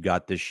Kim that you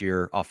got this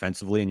year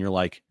offensively, and you're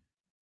like,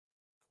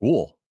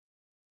 cool.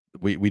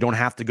 We don't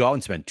have to go out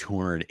and spend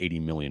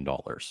 $280 million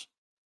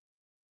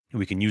And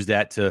we can use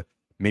that to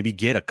maybe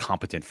get a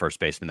competent first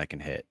baseman that can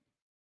hit.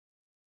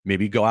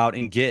 Maybe go out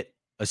and get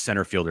a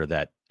center fielder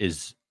that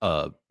is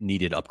a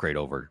needed upgrade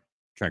over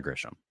Trent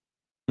Grisham.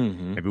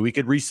 Mm-hmm. Maybe we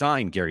could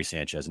re-sign Gary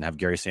Sanchez and have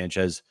Gary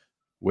Sanchez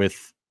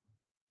with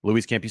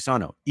Luis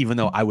Campisano, even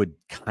though I would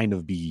kind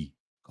of be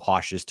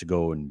cautious to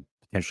go and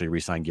potentially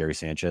re-sign Gary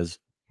Sanchez,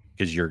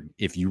 because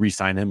if you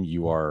re-sign him,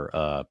 you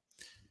are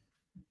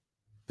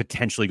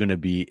potentially going to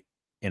be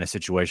in a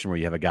situation where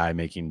you have a guy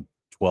making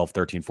 12,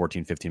 13,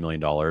 14, $15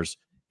 million,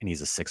 and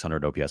he's a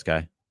 600 OPS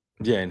guy.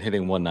 Yeah, and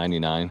hitting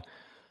 199.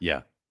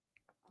 Yeah.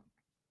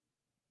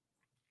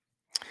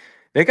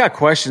 They got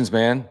questions,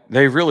 man.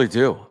 They really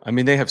do. I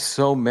mean, they have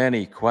so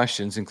many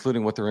questions,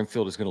 including what their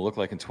infield is going to look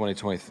like in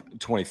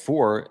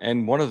 2024.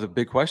 And one of the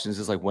big questions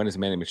is, like, when is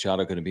Manny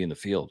Machado going to be in the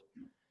field?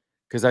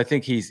 Because I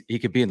think he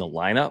could be in the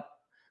lineup,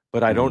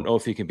 but I don't know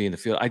if he can be in the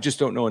field. I just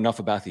don't know enough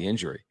about the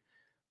injury.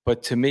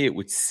 But to me, it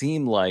would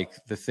seem like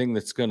the thing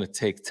that's going to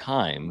take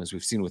time, as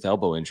we've seen with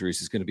elbow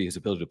injuries, is going to be his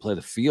ability to play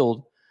the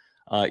field,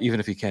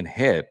 even if he can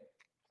hit.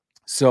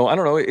 So I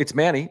don't know. It's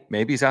Manny.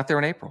 Maybe he's out there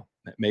in April.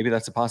 Maybe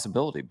that's a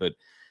possibility. But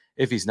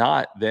if he's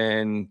not,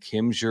 then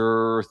Kim's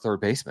your third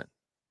baseman.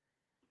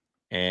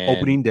 And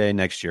opening day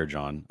next year,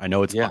 John. I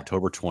know it's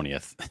October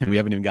 20th, and we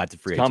haven't even got to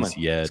free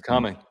agency yet. It's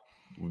coming.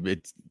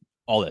 It's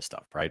all that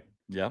stuff, right?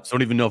 Yeah. So I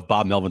don't even know if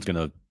Bob Melvin's going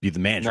to be the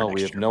manager. No,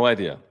 we have no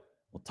idea.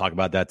 We'll talk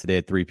about that today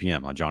at 3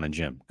 p.m. on John and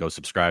Jim. Go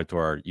subscribe to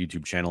our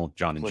YouTube channel,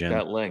 John and Jim.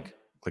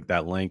 Click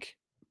that link,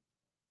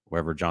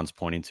 wherever John's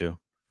pointing to.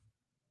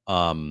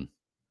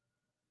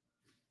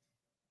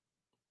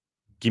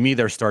 Give me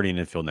their starting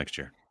infield next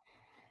year.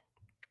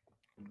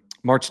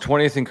 March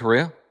 20th in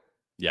Korea?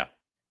 Yeah.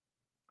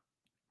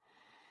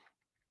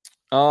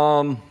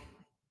 Cronenworth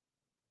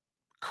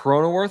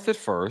at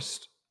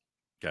first,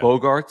 okay.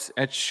 Bogaerts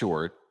at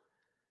short,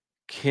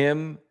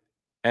 Kim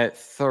at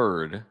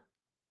third.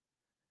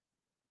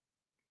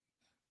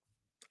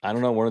 I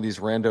don't know, one of these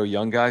rando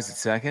young guys at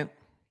second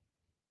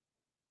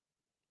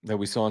that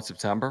we saw in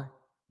September.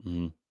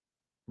 Mm-hmm.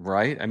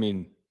 Right? I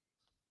mean,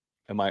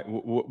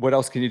 what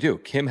else can you do?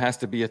 Kim has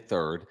to be a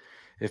third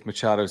if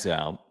Machado's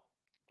out,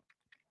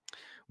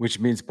 which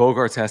means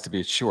Bogaerts has to be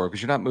at short,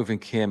 because you're not moving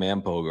Kim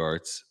and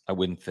Bogaerts, I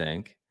wouldn't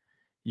think.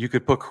 You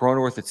could put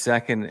Cronenworth at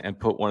second and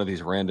put one of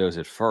these randos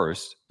at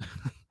first.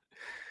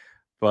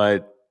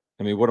 But,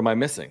 I mean, what am I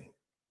missing?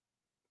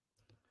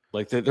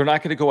 Like, they're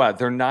not going to go out.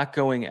 They're not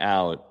going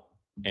out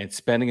and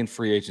spending in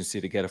free agency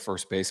to get a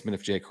first baseman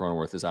if Jay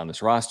Cronenworth is on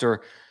this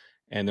roster.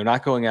 And they're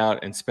not going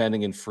out and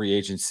spending in free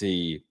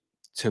agency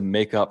to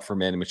make up for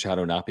Manny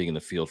Machado not being in the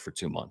field for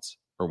 2 months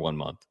or 1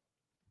 month.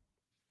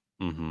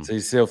 Mm-hmm. So you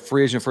say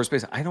free agent first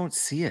base. I don't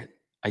see it.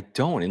 I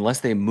don't,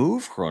 unless they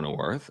move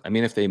Cronenworth. I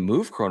mean, if they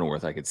move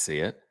Cronenworth, I could see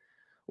it.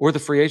 Or the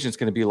free agent's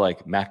going to be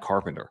like Matt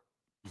Carpenter,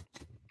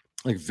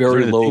 like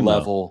very low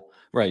level.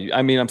 Right.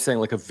 I mean, I'm saying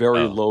like a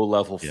very low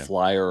level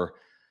flyer,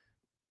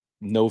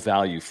 no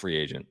value free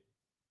agent.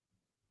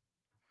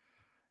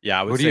 Yeah,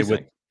 I would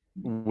say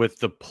with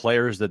the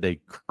players that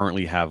they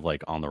currently have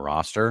like on the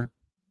roster,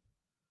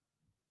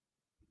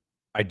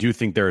 I do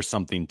think there is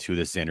something to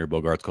this Xander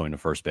Bogaerts going to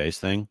first base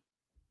thing.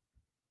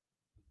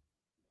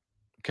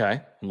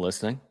 Okay, I'm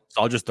listening.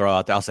 So I'll just throw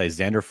out there. I'll say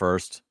Xander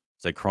first,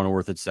 say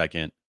Cronenworth at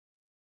second,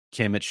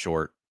 Kim at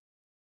short,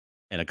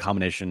 and a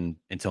combination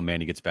until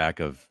Manny gets back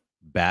of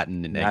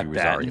Batten and Eddie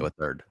Rosario at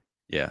third.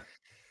 Yeah.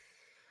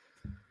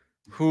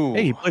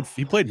 Hey,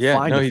 he played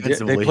fine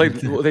defensively.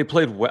 They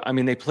played well. I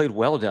mean, they played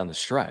well down the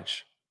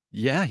stretch.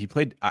 Yeah, he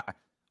played. I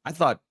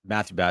thought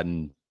Matthew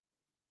Batten,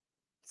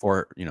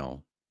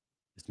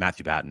 it's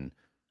Matthew Batten,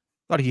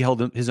 thought he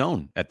held his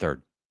own at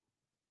third.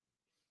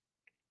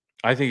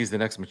 I think he's the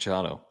next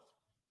Machado.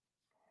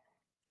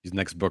 He's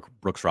next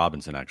Brooks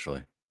Robinson,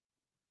 actually.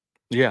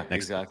 Yeah,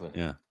 exactly.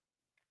 Yeah.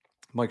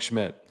 Mike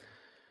Schmidt,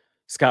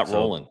 Scott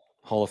Rowland,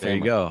 Hall of Famer. There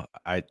you go.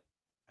 I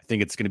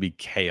think it's going to be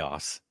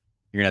chaos.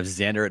 You're going to have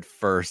Xander at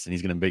first, and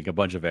he's going to make a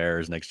bunch of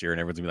errors next year, and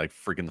everyone's going to be like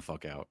freaking the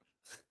fuck out.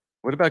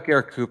 What about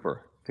Garrett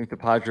Cooper? I think the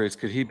Padres,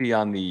 could he be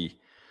on the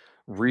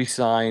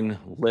re-sign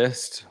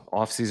list,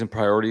 offseason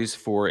priorities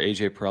for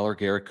AJ Preller?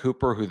 Garrett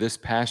Cooper, who this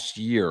past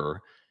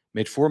year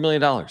made $4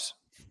 million,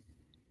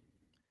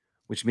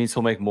 which means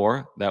he'll make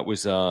more. That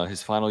was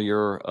his final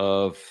year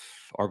of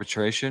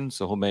arbitration,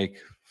 so he'll make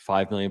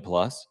 $5 million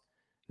plus.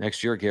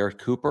 Next year, Garrett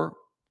Cooper.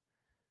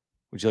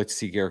 Would you like to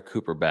see Garrett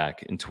Cooper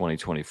back in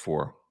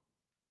 2024?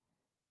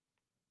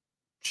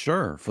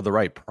 Sure, for the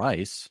right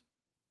price.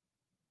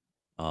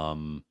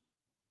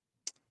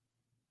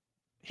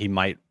 He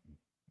might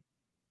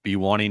be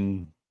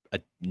wanting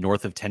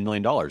north of $10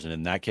 million, and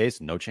in that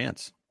case, no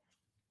chance.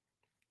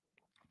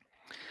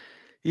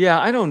 Yeah,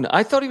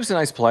 I thought he was a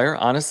nice player,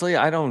 honestly.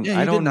 I don't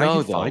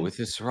know though. Fine. With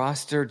this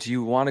roster, do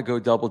you want to go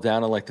double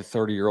down on like the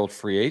 30-year-old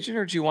free agent,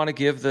 or do you want to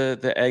give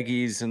the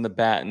Eggies and the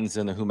Battens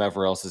and the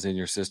whomever else is in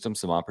your system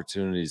some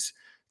opportunities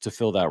to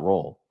fill that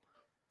role?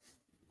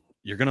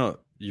 You're gonna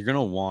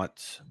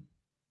want.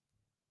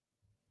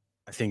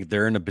 I think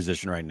they're in a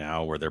position right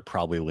now where they're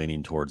probably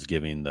leaning towards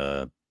giving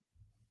the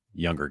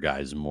younger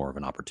guys more of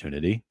an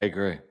opportunity. I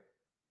agree.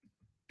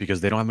 because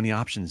they don't have any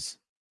options.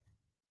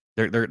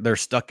 They're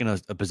stuck in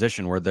a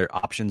position where their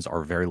options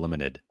are very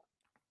limited.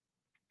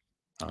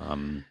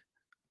 Then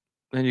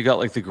you got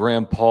like the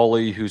Graham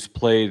Pauley, who's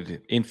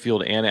played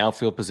infield and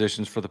outfield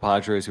positions for the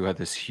Padres, who had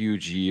this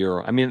huge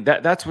year. I mean,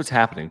 that's what's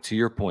happening. To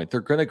your point, they're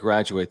going to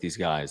graduate these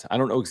guys. I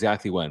don't know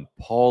exactly when.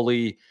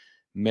 Pauley,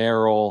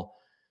 Merrill,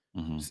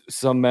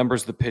 some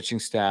members of the pitching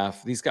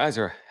staff. These guys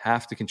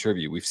have to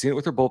contribute. We've seen it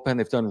with their bullpen.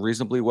 They've done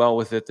reasonably well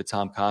with it. The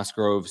Tom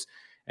Cosgroves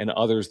and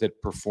others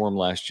that performed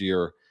last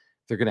year.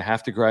 They're going to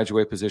have to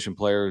graduate position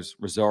players.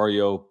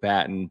 Rosario,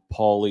 Batten,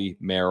 Pauley,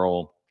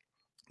 Merrill.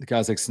 The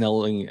guys like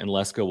Snelling and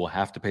Lesko will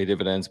have to pay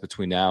dividends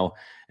between now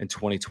and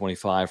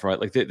 2025, right?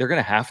 Like they're going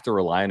to have to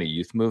rely on a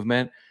youth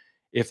movement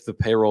if the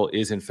payroll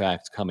is in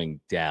fact coming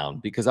down,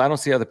 because I don't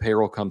see how the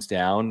payroll comes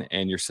down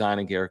and you're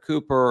signing Garrett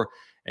Cooper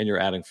and you're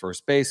adding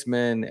first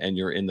baseman and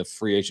you're in the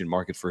free agent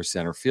market for a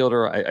center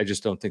fielder. I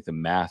just don't think the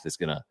math is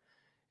going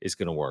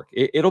to work.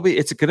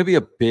 It's going to be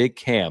a big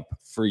camp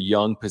for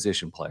young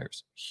position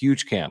players,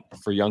 huge camp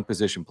for young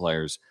position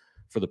players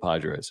for the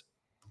Padres.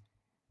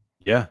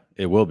 Yeah,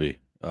 it will be.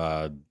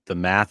 The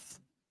math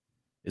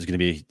is going to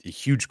be a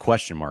huge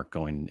question mark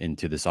going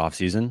into this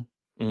offseason.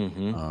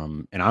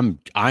 And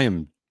I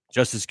am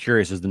just as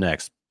curious as the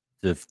next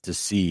to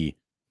see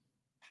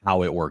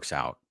how it works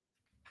out.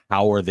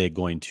 How are they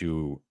going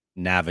to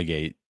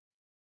navigate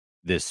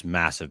this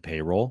massive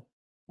payroll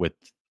with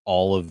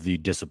all of the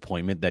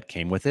disappointment that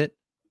came with it?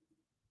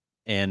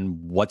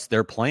 And what's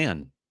their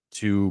plan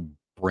to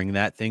bring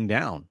that thing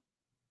down?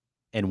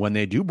 And when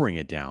they do bring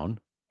it down,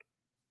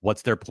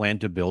 what's their plan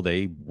to build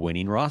a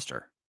winning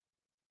roster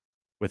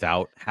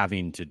without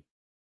having to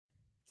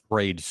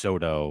trade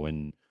Soto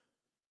and,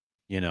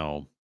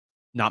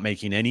 not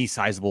making any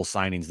sizable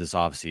signings this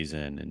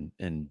offseason?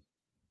 And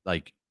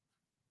like,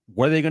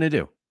 what are they going to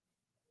do?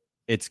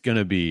 It's going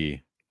to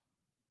be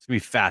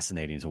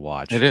fascinating to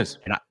watch. It is.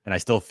 And I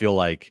still feel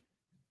like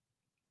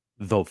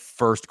the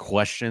first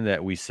question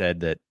that we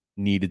said that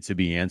needed to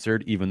be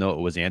answered, even though it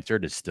was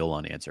answered, is still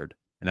unanswered.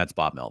 And that's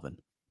Bob Melvin.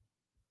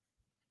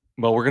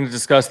 Well, we're going to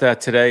discuss that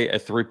today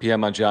at 3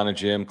 p.m. on John and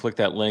Jim. Click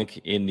that link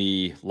in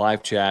the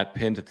live chat,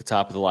 pinned at the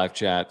top of the live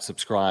chat.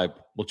 Subscribe.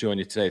 We'll join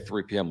you today at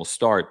 3 p.m. We'll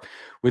start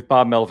with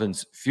Bob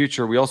Melvin's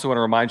future. We also want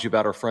to remind you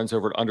about our friends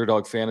over at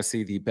Underdog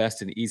Fantasy, the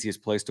best and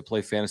easiest place to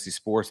play fantasy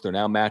sports. They're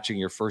now matching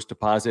your first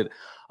deposit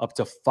up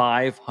to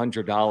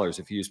 $500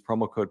 if you use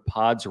promo code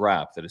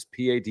PODSWRAP. That is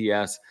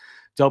PADSWRAP.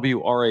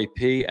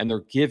 And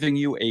they're giving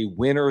you a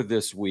winner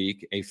this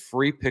week, a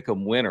free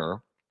pick'em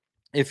winner,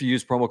 if you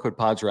use promo code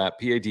PODSWRAP,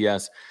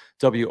 PADSWRAP.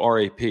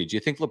 Do you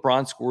think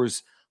LeBron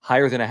scores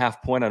higher than a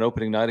half point on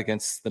opening night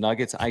against the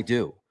Nuggets? I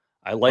do.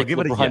 I like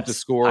LeBron to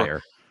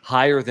score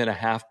higher than a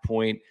half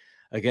point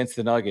against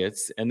the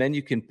Nuggets. And then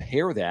you can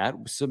pair that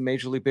with some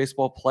Major League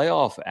Baseball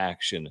playoff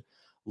action,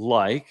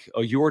 like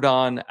a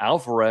Yordan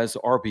Alvarez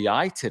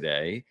RBI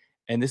today.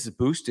 And this is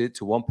boosted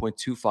to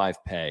 1.25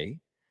 pay.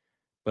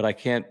 But I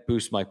can't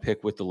boost my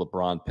pick with the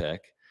LeBron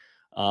pick.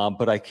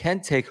 But I can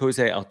take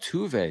Jose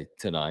Altuve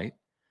tonight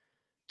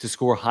to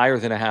score higher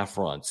than a half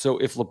run. So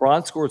if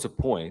LeBron scores a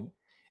point,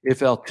 if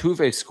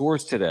Altuve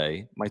scores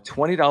today, my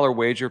 $20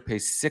 wager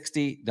pays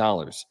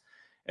 $60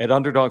 at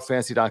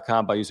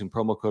UnderdogFantasy.com by using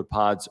promo code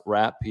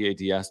PODSWRAP,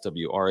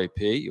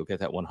 PADSWRAP. You'll get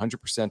that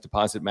 100%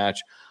 deposit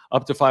match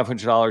up to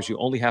 $500. You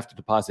only have to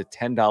deposit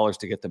 $10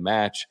 to get the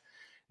match.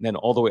 And then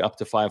all the way up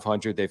to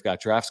 $500. They've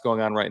got drafts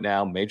going on right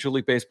now, Major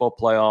League Baseball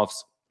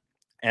playoffs,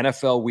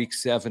 NFL Week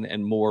 7,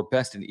 and more.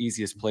 Best and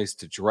easiest place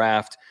to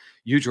draft.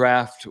 You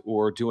draft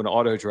or do an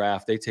auto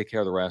draft. They take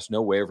care of the rest.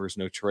 No waivers,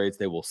 no trades.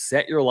 They will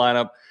set your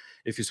lineup.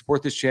 If you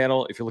support this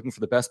channel, if you're looking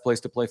for the best place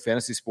to play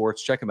fantasy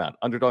sports, check them out.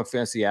 Underdog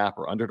Fantasy app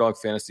or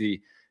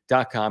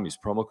UnderdogFantasy.com. Use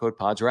promo code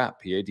PODSWRAP,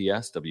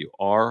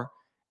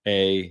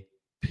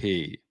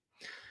 PADSWRAP.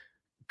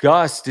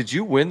 Gus, did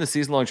you win the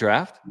season-long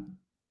draft?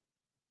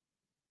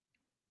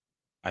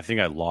 I think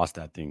I lost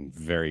that thing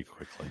very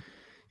quickly.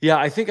 Yeah,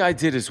 I think I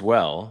did as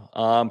well.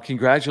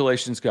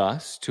 Congratulations,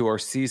 Gus, to our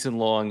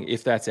season-long,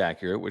 if that's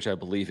accurate, which I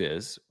believe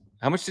is.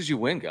 How much did you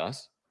win,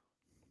 Gus?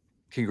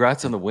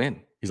 Congrats on the win.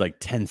 He's like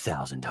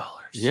 $10,000.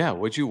 Yeah,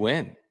 what'd you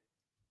win?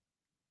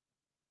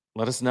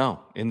 Let us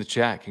know in the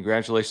chat.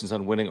 Congratulations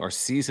on winning our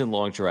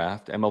season-long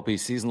draft, MLB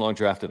season-long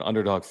draft at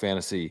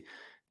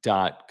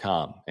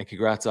UnderdogFantasy.com. And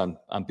congrats on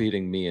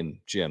beating me and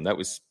Jim. That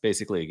was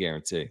basically a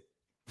guarantee.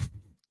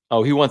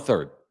 Oh, he won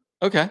third.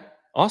 Okay,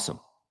 awesome.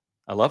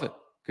 I love it.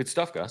 Good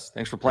stuff, Gus.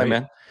 Thanks for playing,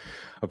 man.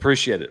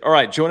 Appreciate it. All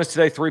right, join us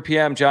today, 3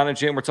 p.m. John and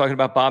Jim, we're talking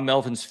about Bob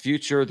Melvin's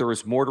future. There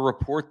is more to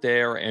report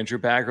there. Andrew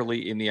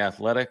Baggerly in The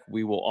Athletic.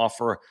 We will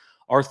offer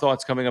our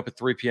thoughts coming up at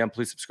 3 p.m.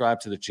 Please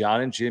subscribe to the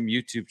John and Jim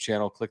YouTube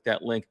channel. Click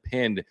that link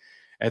pinned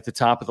at the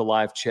top of the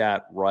live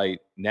chat right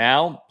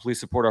now. Please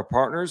support our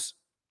partners,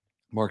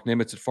 Mark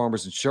Nimitz at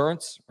Farmers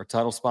Insurance, our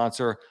title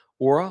sponsor,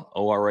 Ora,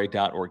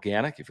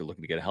 ORA.organic. If you're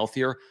looking to get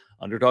healthier,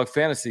 Underdog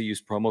Fantasy,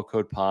 use promo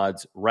code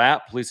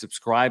PODSWRAP. Please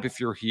subscribe if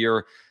you're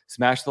here.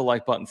 Smash the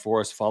like button for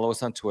us. Follow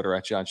us on Twitter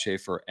at John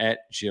Schaefer,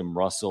 at Jim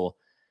Russell,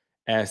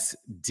 And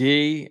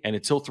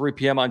until 3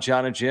 p.m. on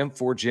John and Jim,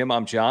 for Jim,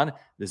 I'm John.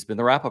 This has been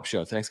the wrap-up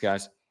show. Thanks,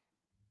 guys.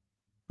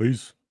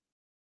 Peace.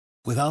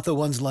 Without the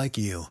ones like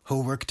you,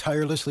 who work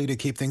tirelessly to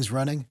keep things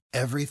running,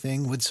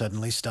 everything would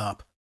suddenly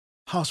stop.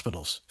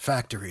 Hospitals,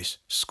 factories,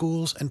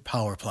 schools, and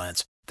power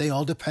plants, they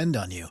all depend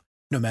on you.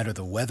 No matter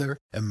the weather,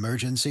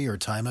 emergency, or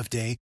time of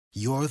day,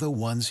 you're the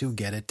ones who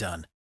get it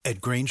done.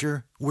 At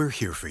Grainger, we're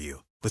here for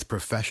you with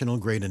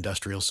professional-grade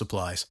industrial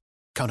supplies.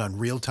 Count on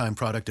real-time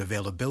product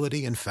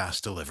availability and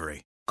fast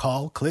delivery.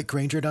 Call, click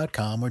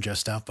Grainger.com, or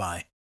just stop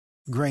by.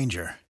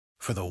 Grainger,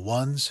 for the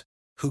ones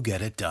who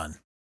get it done.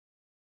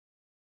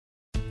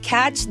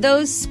 Catch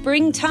those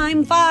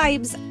springtime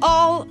vibes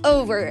all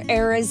over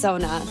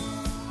Arizona.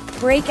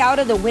 Break out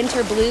of the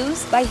winter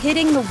blues by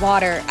hitting the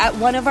water at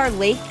one of our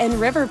lake and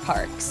river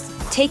parks.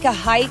 Take a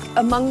hike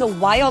among the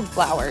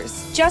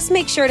wildflowers. Just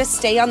make sure to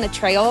stay on the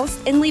trails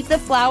and leave the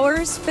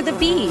flowers for the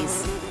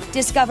bees.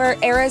 Discover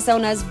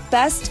Arizona's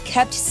best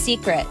kept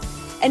secret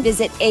and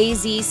visit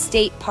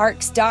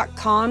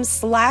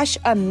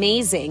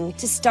azstateparks.com/amazing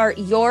to start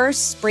your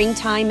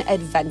springtime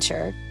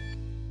adventure.